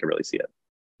confident, then you can really see it.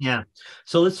 Yeah.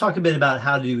 So let's talk a bit about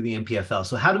how to do the MPFL.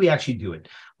 So how do we actually do it?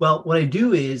 Well, what I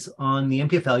do is on the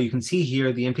MPFL, you can see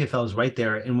here, the MPFL is right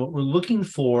there. And what we're looking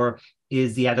for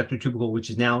is the adductor tubercle,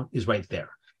 which is right there.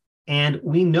 And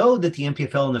we know that the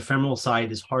MPFL on the femoral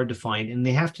side is hard to find, and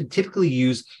they have to typically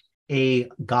use a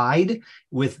guide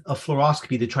with a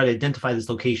fluoroscopy to try to identify this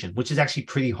location, which is actually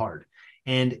pretty hard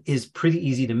and is pretty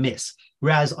easy to miss.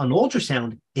 Whereas on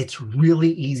ultrasound, it's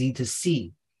really easy to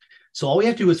see. So all we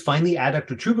have to do is find the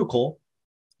adductor tubercle.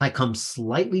 I come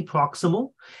slightly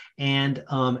proximal, and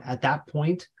at that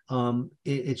point,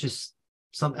 it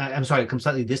comes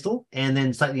slightly distal, and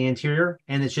then slightly anterior,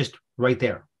 and it's just right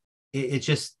there. It's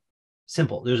just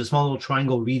simple. There's a small little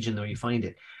triangle region where you find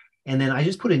it, and then I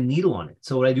just put a needle on it.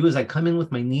 So what I do is I come in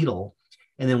with my needle,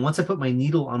 and then once I put my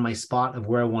needle on my spot of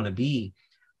where I want to be,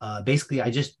 basically I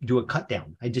just do a cut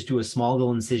down. I just do a small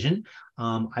little incision.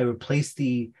 I replace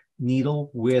the needle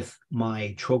with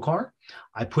my trocar.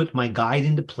 I put my guide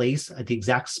into place at the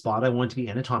exact spot I want it to be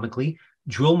anatomically,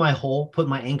 drill my hole, put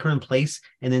my anchor in place,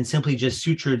 and then simply just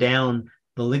suture down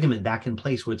the ligament back in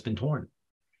place where it's been torn.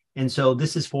 And so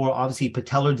this is for obviously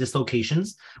patellar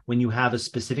dislocations. When you have a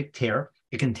specific tear,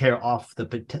 it can tear off the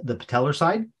patellar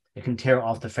side, it can tear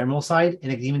off the femoral side,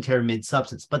 and it can even tear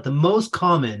mid-substance. But the most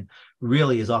common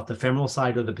really is off the femoral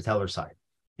side or the patellar side.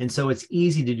 And so it's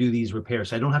easy to do these repairs.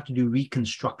 So I don't have to do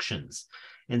reconstructions.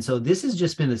 And so this has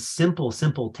just been a simple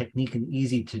technique and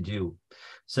easy to do.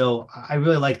 So I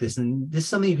really like this. And this is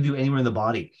something you can do anywhere in the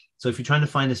body. So if you're trying to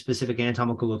find a specific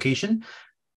anatomical location,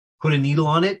 put a needle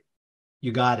on it,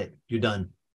 you got it, you're done.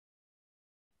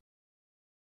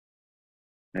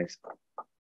 Nice.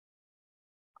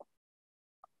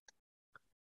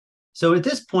 So at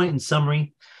this point, in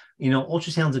summary,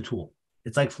 ultrasound's a tool.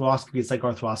 It's like fluoroscopy, it's like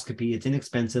arthroscopy. It's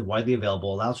inexpensive, widely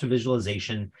available, allows for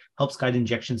visualization, helps guide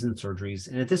injections and surgeries.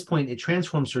 And at this point, it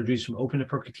transforms surgeries from open to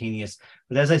percutaneous.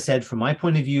 But as I said, from my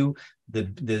point of view, the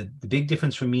big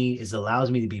difference for me is it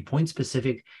allows me to be point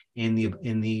specific in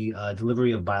the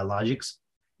delivery of biologics.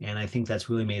 And I think that's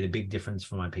really made a big difference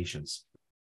for my patients.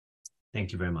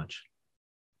 Thank you very much.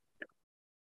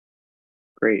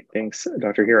 Great, thanks,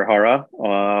 Dr. Hirahara.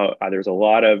 There's a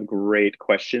lot of great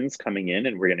questions coming in,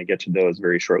 and we're going to get to those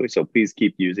very shortly. So please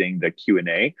keep using the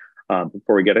Q&A.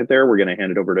 Before we get it there, we're going to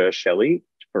hand it over to Shelley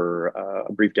for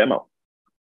a brief demo.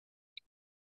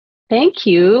 Thank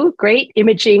you. Great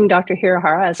imaging, Dr.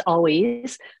 Hirahara, as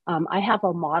always. I have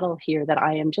a model here that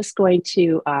I am just going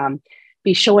to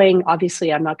be showing.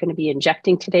 Obviously, I'm not going to be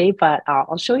injecting today, but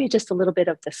I'll show you just a little bit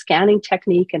of the scanning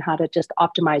technique and how to just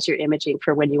optimize your imaging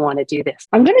for when you want to do this.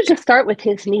 I'm going to just start with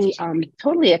his knee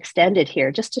totally extended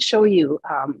here, just to show you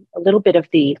a little bit of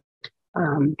the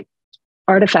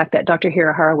artifact that Dr.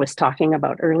 Hirahara was talking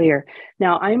about earlier.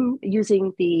 Now, I'm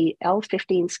using the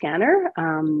L15 scanner,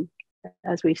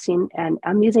 as we've seen, and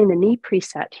I'm using the knee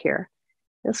preset here.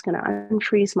 Just going to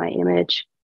unfreeze my image.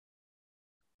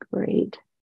 Great.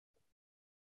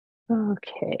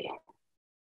 Okay.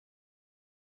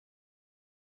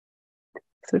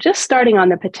 So just starting on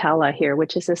the patella here,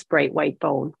 which is this bright white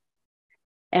bone.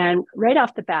 And right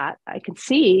off the bat, I can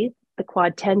see the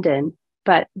quad tendon,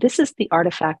 but this is the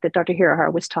artifact that Dr.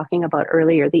 Hirahara was talking about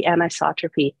earlier, the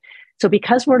anisotropy. So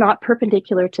because we're not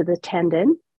perpendicular to the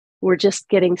tendon, we're just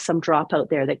getting some drop out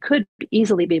there that could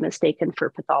easily be mistaken for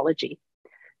pathology.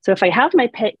 So if I have my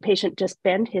patient just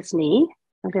bend his knee,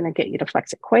 I'm going to get you to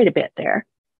flex it quite a bit there.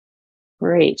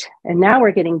 Great. And now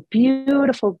we're getting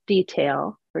beautiful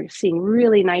detail. We're seeing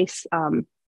really nice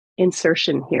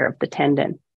insertion here of the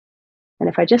tendon. And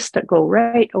if I just go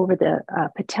right over the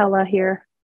patella here,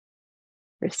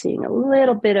 we're seeing a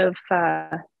little bit of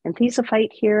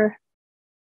enthesophyte here,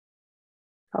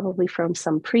 probably from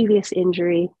some previous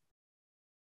injury.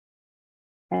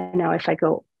 And now if I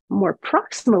go more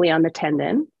proximally on the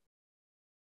tendon,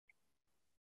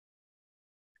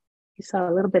 you saw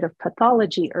a little bit of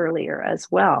pathology earlier as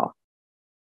well.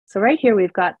 So right here,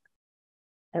 we've got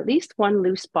at least one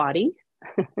loose body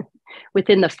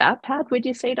within the fat pad, would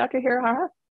you say, Dr. Hirahara?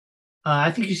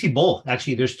 I think you see both.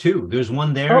 Actually, there's two. There's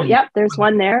one there. Oh, yeah, there's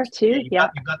one there too. Yeah,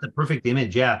 you've got the perfect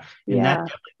image. Yeah. And that Yeah.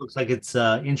 definitely looks like it's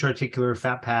intra-articular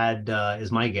fat pad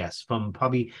is my guess, from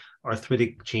probably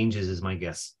arthritic changes is my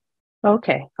guess.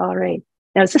 Okay. All right.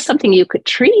 Now, is this something you could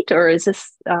treat, or is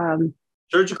this...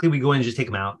 Surgically, we go in and just take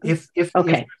them out. If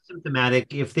they're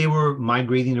symptomatic, if they were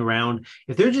migrating around,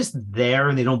 if they're just there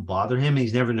and they don't bother him and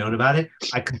he's never known about it,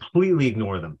 I completely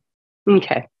ignore them.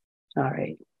 Okay. All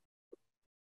right.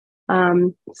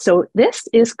 So this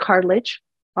is cartilage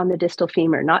on the distal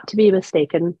femur, not to be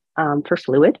mistaken for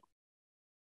fluid.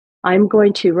 I'm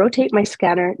going to rotate my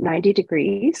scanner 90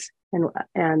 degrees,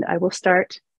 and I will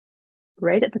start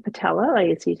right at the patella,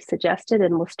 as you suggested,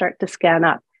 and we'll start to scan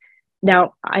up.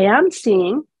 Now, I am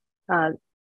seeing the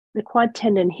quad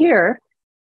tendon here,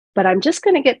 but I'm just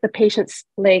going to get the patient's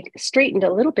leg straightened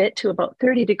a little bit to about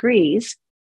 30 degrees,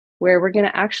 where we're going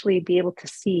to actually be able to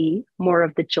see more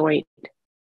of the joint.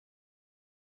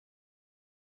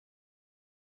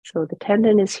 So the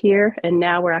tendon is here, and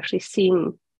now we're actually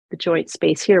seeing the joint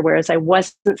space here, whereas I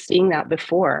wasn't seeing that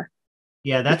before.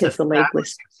 Yeah, that's a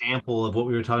fabulous example of what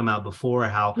we were talking about before,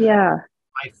 how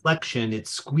by flexion, it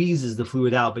squeezes the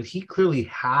fluid out, but he clearly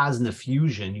has an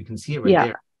effusion. You can see it right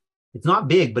there. It's not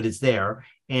big, but it's there.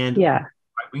 And by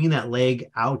bringing that leg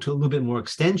out to a little bit more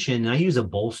extension, and I use a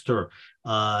bolster,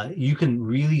 you can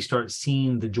really start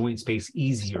seeing the joint space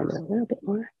easier. A little bit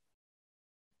more.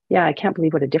 Yeah, I can't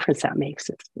believe what a difference that makes.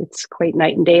 It's quite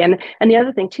night and day. And the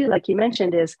other thing too, like you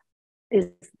mentioned, is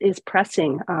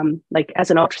pressing. Like as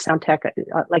an ultrasound tech,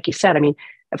 like you said, I mean,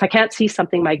 if I can't see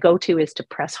something, my go-to is to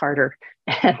press harder,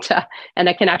 and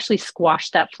I can actually squash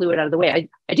that fluid out of the way.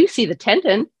 I do see the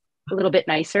tendon a little bit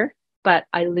nicer, but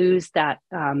I lose that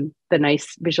the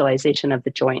nice visualization of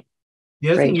the joint. The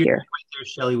other thing you're doing right there,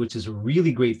 Shelley, which is a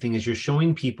really great thing, is you're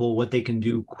showing people what they can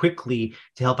do quickly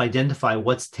to help identify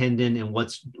what's tendon and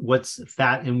what's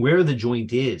fat and where the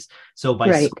joint is. So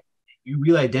by you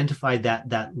really identified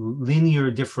that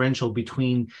linear differential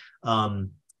between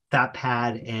fat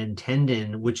pad and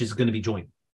tendon, which is going to be joint.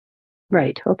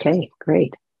 Right. Okay,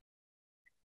 great.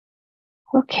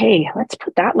 Okay, let's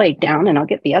put that leg down and I'll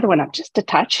get the other one up just a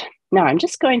touch. Now I'm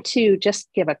just going to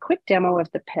give a quick demo of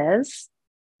the PES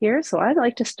here. So I'd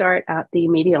like to start at the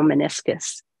medial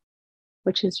meniscus,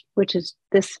 which is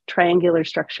this triangular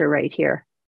structure right here.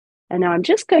 And now I'm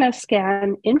just going to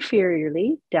scan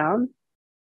inferiorly down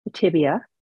the tibia.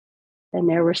 And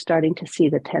there we're starting to see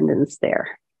the tendons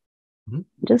there. I'm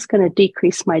just going to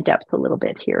decrease my depth a little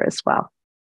bit here as well.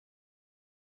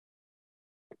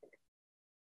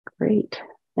 Great.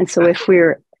 And so if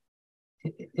we're...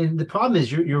 And the problem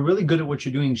is you're really good at what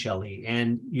you're doing, Shelley,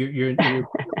 and you're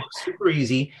super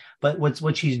easy. But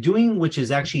what she's doing, which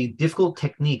is actually difficult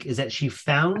technique, is that she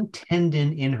found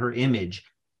tendon in her image,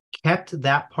 kept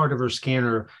that part of her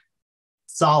scanner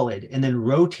solid, and then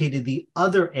rotated the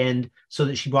other end so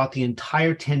that she brought the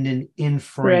entire tendon in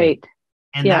frame. Right.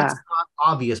 And that's not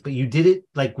obvious, but you did it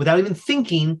like without even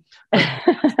thinking.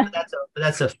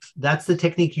 That's the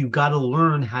technique you've got to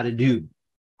learn how to do.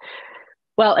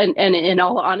 Well, and in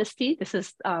all honesty, this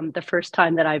is the first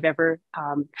time that I've ever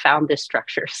found this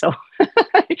structure. So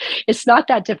it's not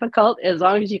that difficult as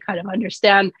long as you kind of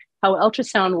understand how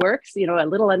ultrasound works, a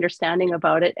little understanding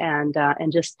about it. And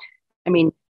just, I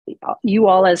mean, you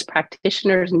all as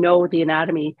practitioners know the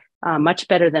anatomy much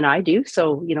better than I do.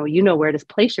 So, you know where to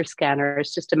place your scanner.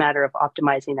 It's just a matter of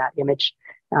optimizing that image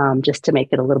just to make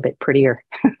it a little bit prettier.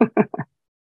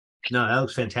 No, that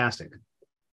looks fantastic.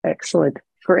 Excellent.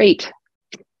 Great.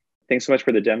 Thanks so much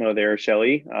for the demo there,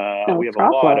 Shelley. We have a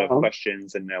lot of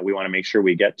questions and we want to make sure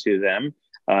we get to them.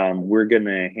 We're going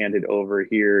to hand it over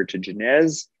here to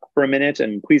Janez for a minute,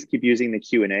 and please keep using the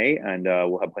Q&A, and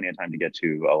we'll have plenty of time to get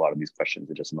to a lot of these questions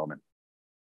in just a moment.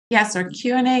 Yes, our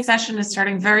Q&A session is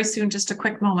starting very soon. Just a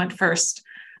quick moment first.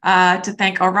 to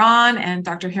thank Oran and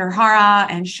Dr. Hirahara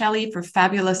and Shelley for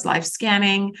fabulous live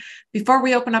scanning. Before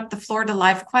we open up the floor to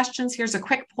live questions, here's a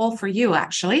quick poll for you,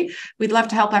 actually. We'd love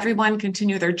to help everyone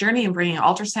continue their journey in bringing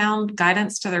ultrasound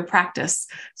guidance to their practice.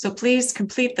 So please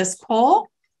complete this poll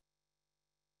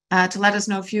to let us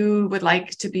know if you would like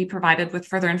to be provided with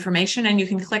further information, and you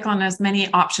can click on as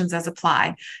many options as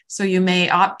apply. So you may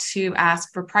opt to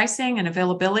ask for pricing and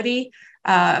availability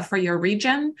for your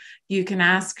region. You can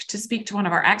ask to speak to one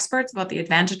of our experts about the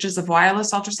advantages of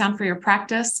wireless ultrasound for your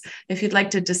practice. If you'd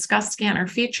like to discuss scanner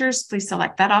features, please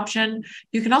select that option.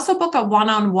 You can also book a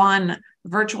one-on-one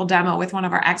virtual demo with one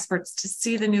of our experts to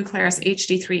see the new Claris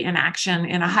HD3 in action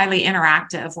in a highly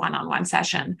interactive one-on-one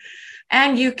session.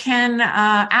 And you can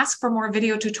ask for more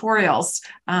video tutorials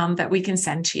that we can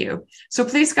send to you. So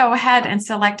please go ahead and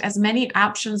select as many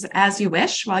options as you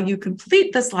wish while you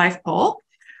complete this live poll.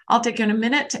 I'll take you in a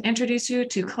minute to introduce you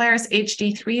to Claris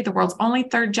HD3, the world's only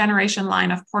third-generation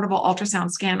line of portable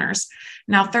ultrasound scanners.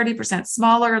 Now 30%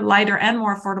 smaller, lighter, and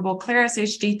more affordable, Claris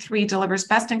HD3 delivers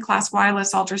best-in-class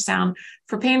wireless ultrasound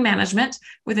for pain management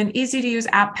with an easy-to-use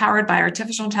app powered by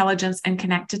artificial intelligence and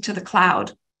connected to the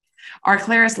cloud. Our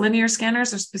Claris linear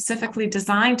scanners are specifically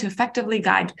designed to effectively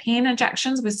guide pain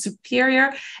injections with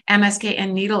superior MSK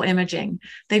and needle imaging.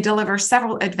 They deliver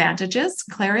several advantages.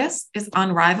 Claris is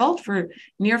unrivaled for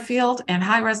near-field and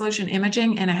high-resolution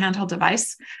imaging in a handheld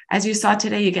device. As you saw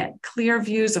today, you get clear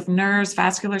views of nerves,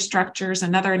 vascular structures,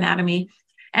 and other anatomy,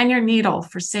 and your needle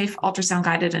for safe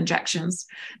ultrasound-guided injections.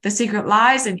 The secret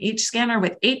lies in each scanner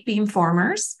with 8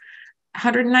 beamformers,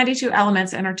 192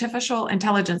 elements, and artificial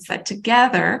intelligence that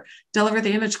together deliver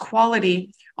the image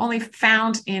quality only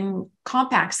found in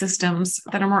compact systems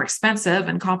that are more expensive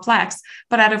and complex,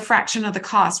 but at a fraction of the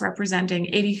cost, representing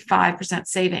 85%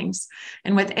 savings.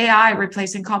 And with AI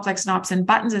replacing complex knobs and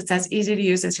buttons, it's as easy to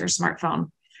use as your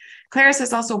smartphone. Claris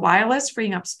is also wireless,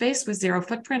 freeing up space with zero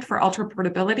footprint for ultra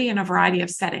portability in a variety of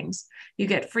settings. You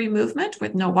get free movement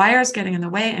with no wires getting in the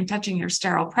way and touching your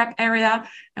sterile prep area.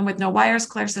 And with no wires,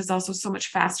 Claris is also so much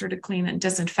faster to clean and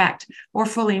disinfect or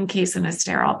fully encase in a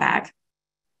sterile bag.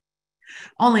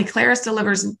 Only Claris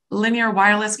delivers linear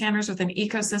wireless scanners with an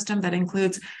ecosystem that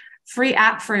includes free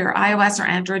app for your iOS or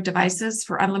Android devices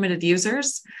for unlimited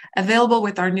users. Available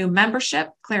with our new membership,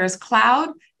 Claris Cloud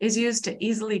is used to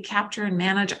easily capture and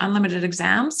manage unlimited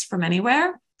exams from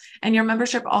anywhere. And your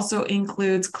membership also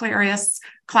includes Claris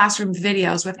classroom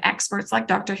videos with experts like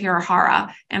Dr.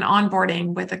 Hirahara and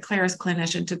onboarding with a Claris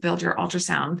clinician to build your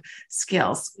ultrasound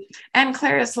skills. And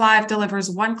Claris Live delivers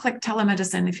one-click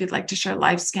telemedicine if you'd like to share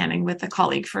live scanning with a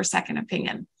colleague for a second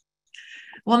opinion.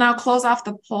 We'll now close off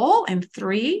the poll in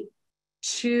 3,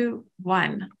 2,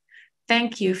 1.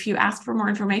 Thank you. If you ask for more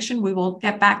information, we will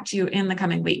get back to you in the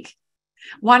coming week.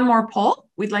 One more poll.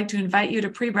 We'd like to invite you to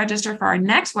pre-register for our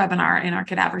next webinar in our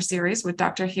cadaver series with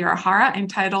Dr. Hirahara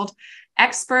entitled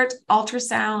Expert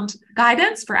Ultrasound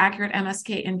Guidance for Accurate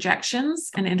MSK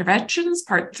Injections and Interventions,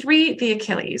 Part 3, the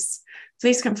Achilles.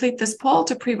 Please complete this poll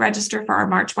to pre-register for our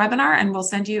March webinar, and we'll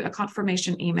send you a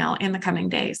confirmation email in the coming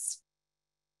days.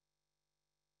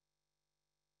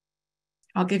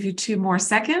 I'll give you 2 more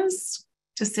seconds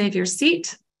to save your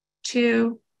seat.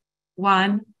 2,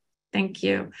 1. Thank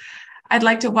you. I'd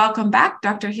like to welcome back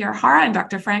Dr. Hirahara and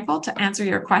Dr. Frankel to answer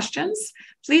your questions.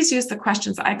 Please use the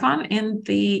questions icon in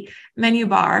the menu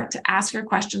bar to ask your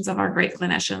questions of our great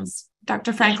clinicians.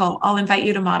 Dr. Frankel, I'll invite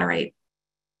you to moderate.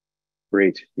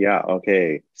 Great. Yeah.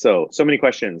 Okay. So many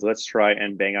questions. Let's try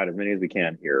and bang out as many as we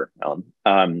can here,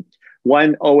 Ellen.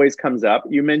 One always comes up.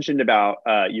 You mentioned about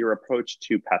your approach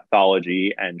to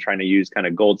pathology and trying to use kind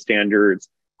of gold standards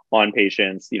on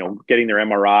patients, getting their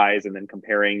MRIs and then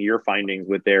comparing your findings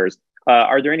with theirs.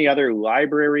 Are there any other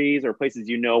libraries or places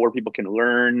where people can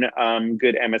learn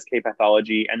good MSK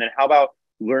pathology? And then how about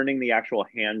learning the actual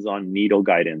hands-on needle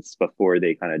guidance before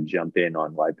they kind of jump in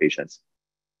on live patients?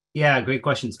 Yeah, great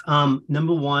questions.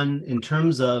 Number one, in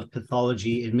terms of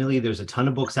pathology, admittedly, there's a ton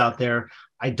of books out there.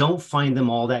 I don't find them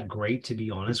all that great, to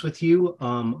be honest with you.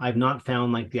 I've not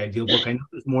found like the ideal book. I know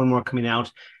there's more and more coming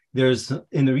out. There's,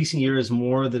 in the recent years,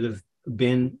 more that have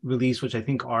been released, which I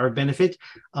think are a benefit.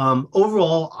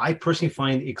 Overall, I personally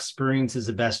find experience is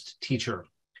the best teacher.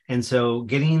 And so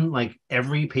getting like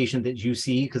every patient that you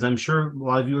see, because I'm sure a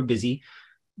lot of you are busy,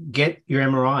 get your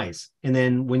MRIs. And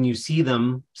then when you see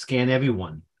them, scan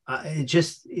everyone.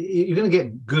 You're going to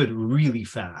get good really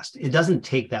fast. It doesn't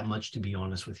take that much, to be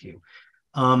honest with you.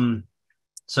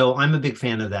 So I'm a big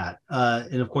fan of that.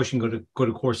 And of course, you can go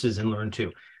to courses and learn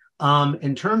too.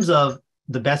 In terms of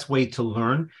the best way to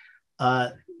learn,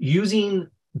 using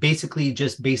basically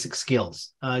just basic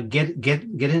skills. Get an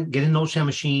ultrasound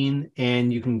machine,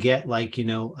 and you can get like, you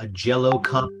know, a Jello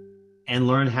cup and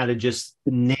learn how to just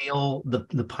nail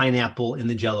the pineapple in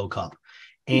the Jello cup.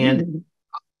 And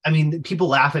I mean, people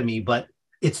laugh at me, but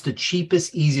it's the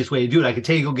cheapest, easiest way to do it. I could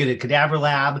tell you go get a cadaver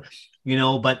lab, you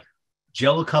know, but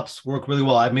Jello cups work really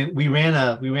well. I mean, we ran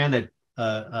an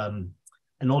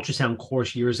ultrasound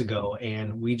course years ago,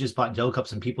 and we just bought Jello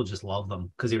cups, and people just love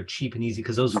them because they're cheap and easy.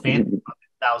 Because those fans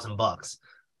 $1,000.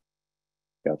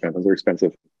 Yeah, those are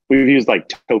expensive. We've used like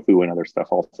tofu and other stuff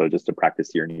also just to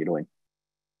practice your needling.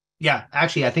 Yeah,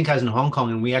 actually, I think I was in Hong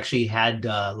Kong, and we actually had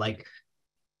I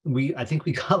think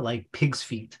we got like pig's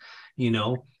feet, you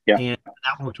know, and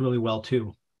that worked really well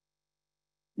too.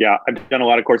 Yeah, I've done a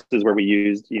lot of courses where we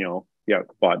used, you know,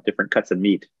 bought different cuts of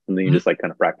meat, and then you just like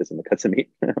kind of practice in the cuts of meat.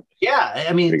 Yeah,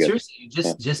 I mean, seriously, you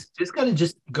just got to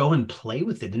just go and play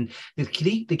with it. And the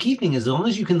key thing is, as long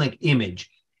as you can like image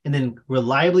and then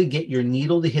reliably get your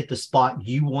needle to hit the spot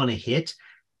you want to hit,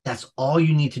 that's all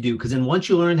you need to do. Because then once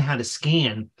you learn how to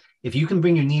scan, if you can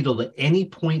bring your needle to any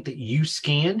point that you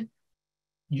scanned,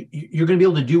 you're going to be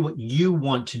able to do what you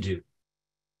want to do.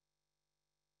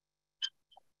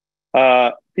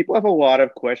 People have a lot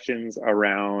of questions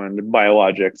around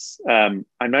biologics. I'm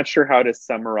not sure how to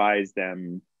summarize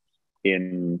them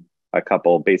in a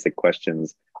couple basic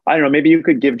questions. I don't know, maybe you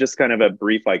could give just kind of a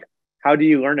brief, like, how do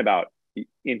you learn about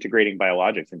integrating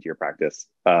biologics into your practice?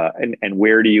 And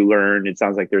where do you learn? It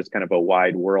sounds like there's kind of a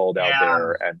wide world out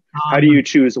there. And how do you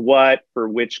choose what for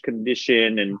which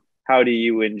condition, and how do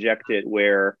you inject it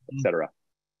where, etc.?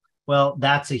 Well,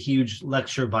 that's a huge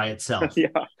lecture by itself.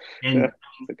 And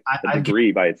a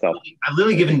degree by itself. I've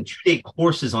literally given 2-day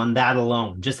courses on that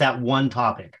alone, just that one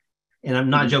topic. And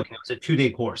I'm not joking, it was a 2-day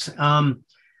course.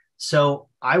 So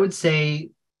I would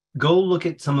say go look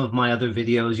at some of my other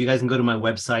videos. You guys can go to my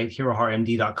website,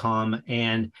 hiraharamd.com.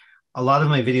 And a lot of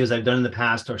my videos I've done in the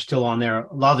past are still on there.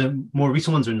 A lot of the more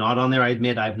recent ones are not on there. I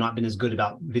admit I've not been as good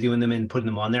about videoing them and putting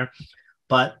them on there.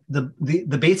 But the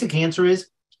basic answer is,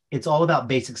 it's all about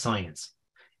basic science.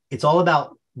 It's all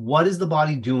about what is the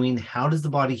body doing? How does the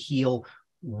body heal?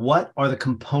 What are the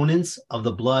components of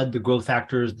the blood, the growth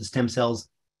factors, the stem cells?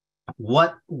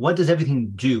 What does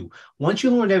everything do? Once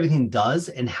you learn what everything does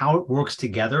and how it works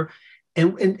together,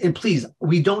 and please,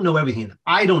 we don't know everything.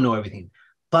 I don't know everything,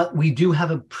 but we do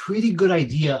have a pretty good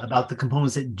idea about the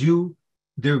components that do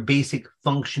their basic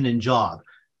function and job.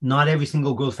 Not every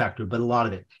single growth factor, but a lot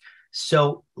of it.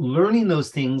 So learning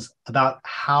those things about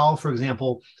how, for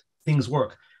example, things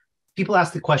work. People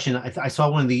ask the question, I saw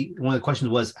one of the questions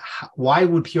was, why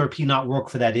would PRP not work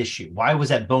for that issue? Why was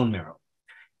that bone marrow?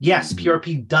 Yes,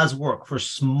 PRP does work for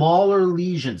smaller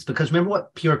lesions, because remember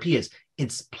what PRP is.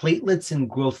 It's platelets and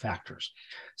growth factors.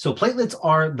 So platelets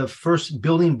are the first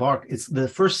building block. It's the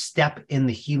first step in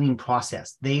the healing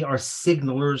process. They are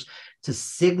signalers to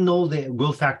signal the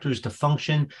growth factors to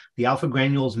function. The alpha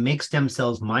granules make stem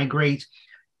cells migrate.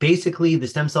 Basically, the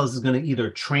stem cells is going to either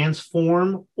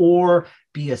transform or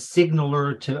be a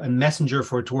signaler to a messenger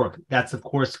for it to work. That's, of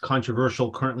course,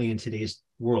 controversial currently in today's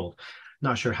world.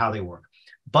 Not sure how they work.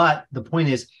 But the point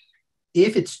is,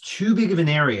 if it's too big of an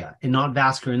area and not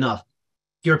vascular enough,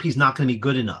 PRP is not going to be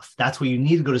good enough. That's where you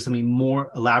need to go to something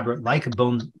more elaborate, like a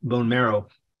bone marrow.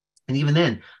 And even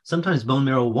then, sometimes bone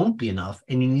marrow won't be enough,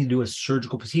 and you need to do a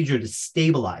surgical procedure to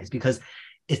stabilize, because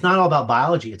it's not all about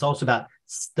biology. It's also about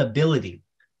stability,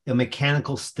 the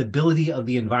mechanical stability of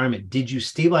the environment. Did you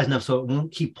stabilize enough so it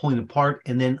won't keep pulling apart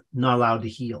and then not allowed to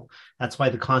heal? That's why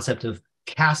the concept of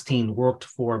casting worked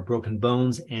for broken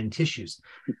bones and tissues.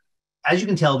 As you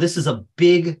can tell, this is a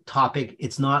big topic.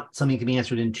 It's not something that can be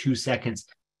answered in 2 seconds.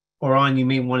 Or on, you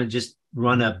may want to just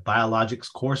run a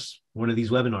biologics course, one of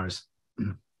these webinars.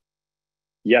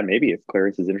 Yeah, maybe if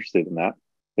Clarice is interested in that.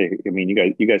 I mean,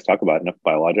 you guys talk about enough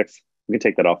biologics. We can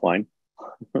take that offline.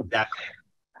 Exactly.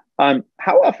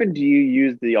 How often do you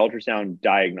use the ultrasound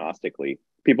diagnostically?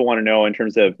 People want to know in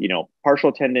terms of,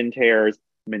 partial tendon tears,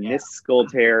 meniscal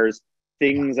tears,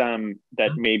 things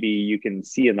that maybe you can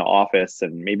see in the office,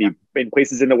 and maybe in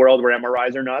places in the world where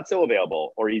MRIs are not so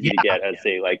available or easy to get, as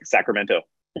say like Sacramento.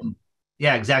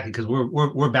 Yeah, exactly, because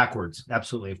we're backwards,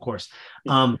 absolutely, of course,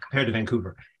 compared to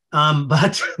Vancouver.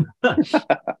 But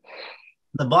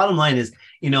the bottom line is,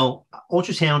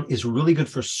 ultrasound is really good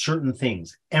for certain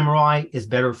things. MRI is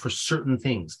better for certain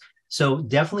things. So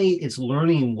definitely it's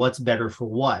learning what's better for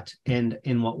what and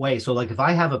in what way. So like if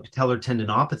I have a patellar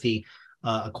tendinopathy,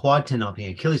 a quad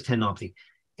tendinopathy, Achilles tendinopathy.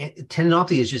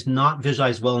 Tendinopathy is just not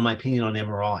visualized well, in my opinion, on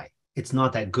MRI. It's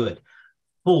not that good.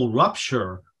 Full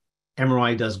rupture,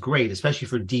 MRI does great, especially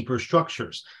for deeper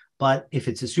structures. But if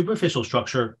it's a superficial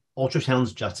structure,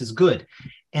 ultrasound's just as good.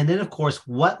 And then, of course,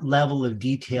 what level of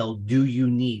detail do you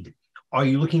need? Are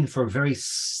you looking for very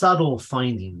subtle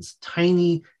findings,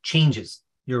 tiny changes?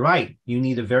 You're right. You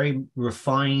need a very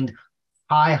refined,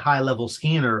 high level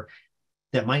scanner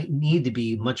that might need to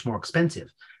be much more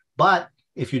expensive. But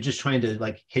if you're just trying to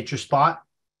like hit your spot,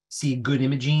 see good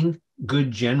imaging,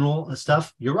 good general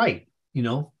stuff, you're right.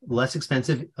 Less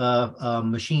expensive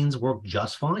machines work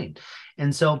just fine.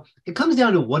 And so it comes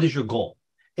down to what is your goal?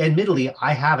 Admittedly,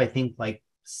 I think like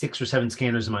 6 or 7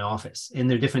 scanners in my office, and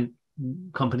they're different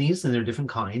companies and they're different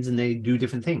kinds and they do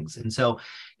different things. And so,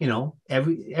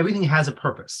 everything has a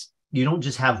purpose. You don't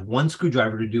just have one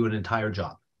screwdriver to do an entire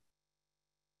job.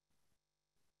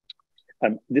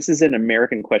 This is an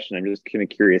American question. I'm just kind of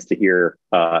curious to hear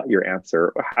your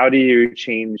answer. How do you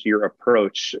change your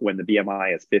approach when the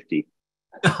BMI is 50?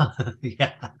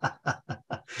 Yeah.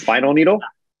 Spinal needle?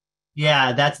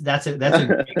 Yeah, that's a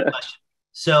great question.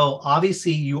 So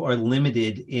obviously you are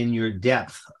limited in your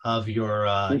depth of your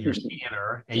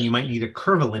scanner, and you might need a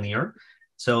curvilinear.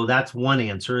 So that's one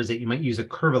answer, is that you might use a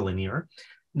curvilinear.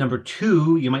 Number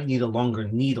 2, you might need a longer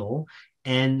needle.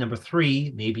 And number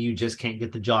 3, maybe you just can't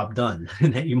get the job done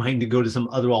and that you might need to go to some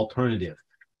other alternative.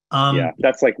 Yeah,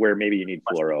 that's like where maybe you need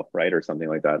fluoro, right? Or something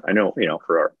like that. I know,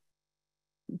 for our...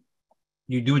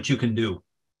 You do what you can do.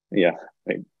 Yeah,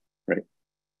 right.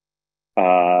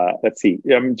 Let's see.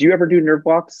 Do you ever do nerve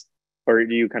blocks, or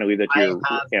do you kind of leave that to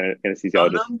your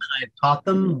anesthesiologist? I've taught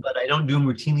them, but I don't do them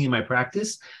routinely in my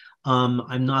practice.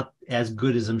 I'm not as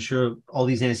good as I'm sure all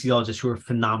these anesthesiologists who are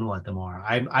phenomenal at them are.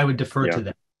 I would defer to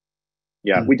them.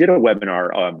 Yeah, we did a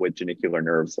webinar with genicular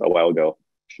nerves a while ago.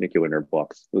 Genicular nerve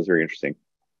blocks. It was very interesting.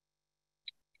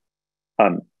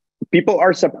 People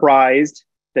are surprised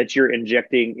that you're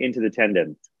injecting into the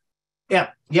tendon. Yeah.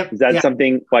 Yep. Is that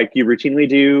something like you routinely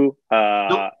do?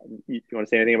 Nope. You want to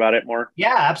say anything about it more?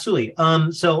 Yeah, absolutely.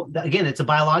 So again, it's a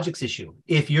biologics issue.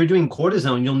 If you're doing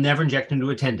cortisone, you'll never inject into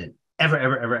a tendon,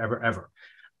 ever.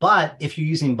 But if you're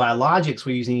using biologics,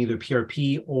 we're using either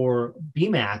PRP or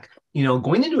BMAC,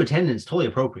 going into a tendon is totally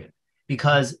appropriate,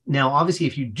 because now obviously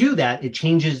if you do that, it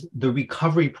changes the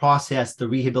recovery process, the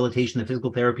rehabilitation, the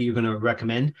physical therapy you're going to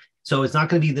recommend. So it's not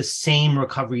going to be the same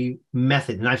recovery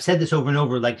method. And I've said this over and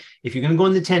over, like if you're going to go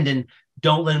in the tendon,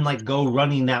 don't let them like go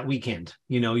running that weekend.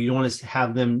 You don't want to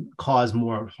have them cause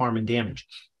more harm and damage.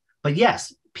 But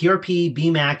yes, PRP,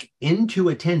 BMAC into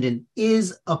a tendon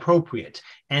is appropriate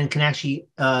and can actually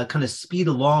kind of speed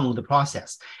along the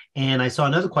process. And I saw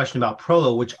another question about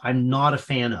Prolo, which I'm not a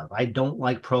fan of. I don't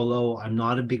like Prolo. I'm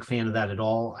not a big fan of that at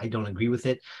all. I don't agree with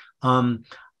it.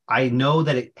 I know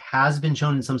that it has been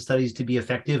shown in some studies to be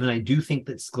effective, and I do think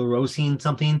that sclerosing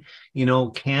something,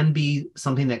 can be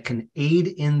something that can aid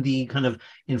in the kind of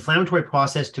inflammatory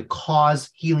process to cause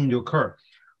healing to occur.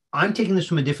 I'm taking this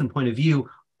from a different point of view.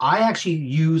 I actually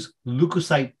use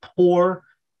leukocyte poor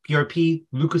PRP,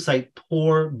 leukocyte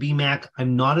poor BMAC.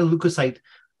 I'm not a leukocyte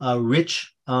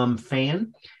rich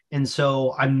fan. And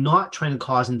so I'm not trying to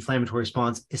cause inflammatory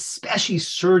response, especially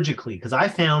surgically, because I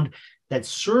found that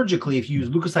surgically, if you use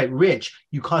leukocyte rich,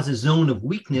 you cause a zone of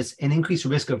weakness and increase the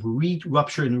risk of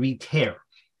re-rupture and re-tear.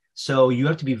 So you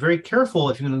have to be very careful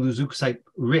if you're going to lose leukocyte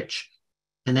rich.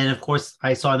 And then, of course,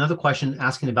 I saw another question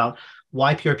asking about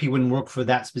why PRP wouldn't work for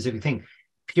that specific thing.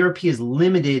 PRP is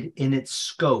limited in its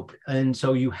scope. And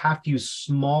so you have to use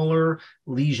smaller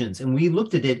lesions. And we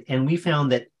looked at it and we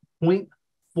found that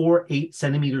 0.48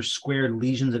 centimeters squared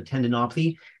lesions of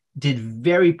tendinopathy did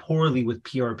very poorly with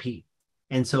PRP.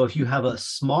 And so if you have a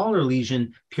smaller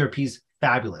lesion, PRP is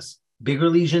fabulous. Bigger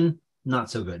lesion, not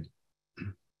so good.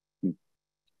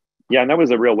 Yeah, and that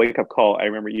was a real wake-up call. I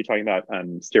remember you talking about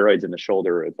steroids in the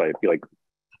shoulder. I feel like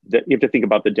that you have to think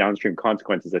about the downstream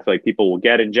consequences. I feel like people will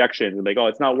get injections and like, oh,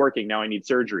 it's not working, now I need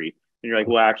surgery. And you're like,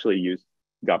 well, actually, you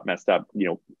got messed up.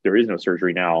 There is no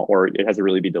surgery now, or it has to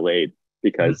really be delayed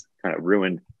because kind of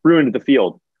ruined the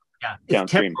field. Yeah,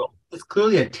 downstream. It's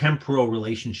clearly a temporal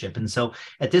relationship. And so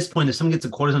at this point, if someone gets a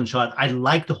cortisone shot, I'd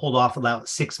like to hold off about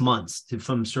 6 months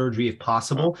from surgery if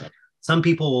possible. Okay. Some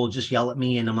people will just yell at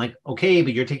me and I'm like, okay,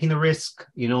 but you're taking the risk,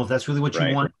 if that's really what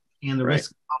you want, and the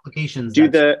risk of complications. Do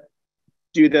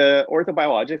the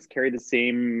orthobiologics carry the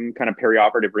same kind of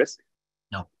perioperative risk?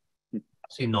 No,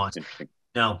 absolutely not.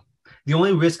 No. The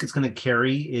only risk it's going to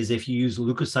carry is if you use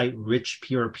leukocyte-rich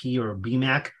PRP or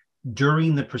BMAC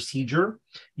during the procedure,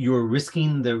 you're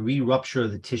risking the re-rupture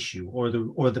of the tissue or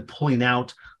the pulling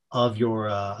out of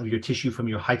your tissue from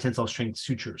your high tensile strength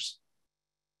sutures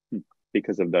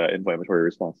because of the inflammatory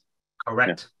response.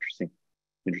 Correct. Yeah,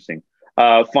 interesting.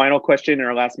 Final question in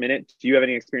our last minute: do you have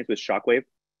any experience with shockwave?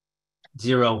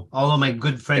 Zero. Although my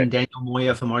good friend Daniel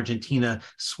Moya from Argentina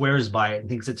swears by it and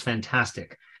thinks it's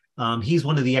fantastic. He's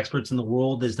one of the experts in the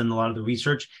world, has done a lot of the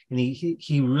research, and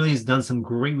he really has done some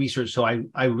great research. So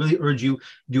I really urge you,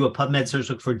 do a PubMed search,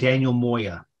 look for Daniel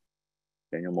Moya.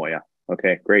 Daniel Moya.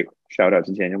 Okay, great. Shout out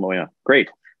to Daniel Moya. Great.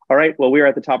 All right. Well, we are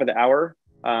at the top of the hour.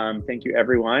 Thank you,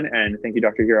 everyone. And thank you,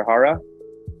 Dr. Hirahara.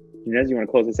 Inez, you want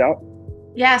to close this out?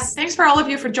 Yes, thanks for all of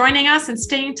you for joining us and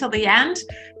staying till the end.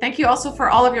 Thank you also for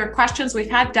all of your questions. We've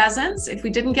had dozens. If we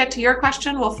didn't get to your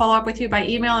question, we'll follow up with you by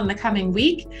email in the coming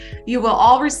week. You will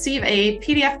all receive a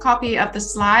PDF copy of the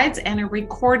slides and a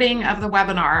recording of the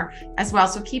webinar as well.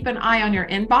 So keep an eye on your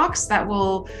inbox. That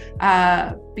will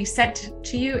be sent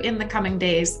to you in the coming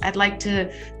days. I'd like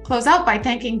to close out by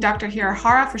thanking Dr.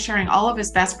 Hirahara for sharing all of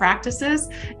his best practices,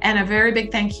 and a very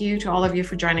big thank you to all of you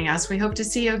for joining us. We hope to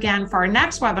see you again for our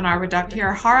next webinar with Dr.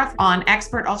 Hirahara on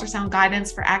expert ultrasound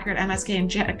guidance for accurate MSK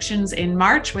injections in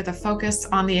March, with a focus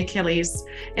on the Achilles.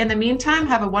 In the meantime,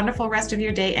 have a wonderful rest of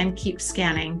your day and keep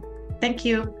scanning. Thank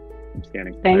you. Keep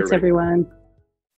scanning. Thanks, everyone.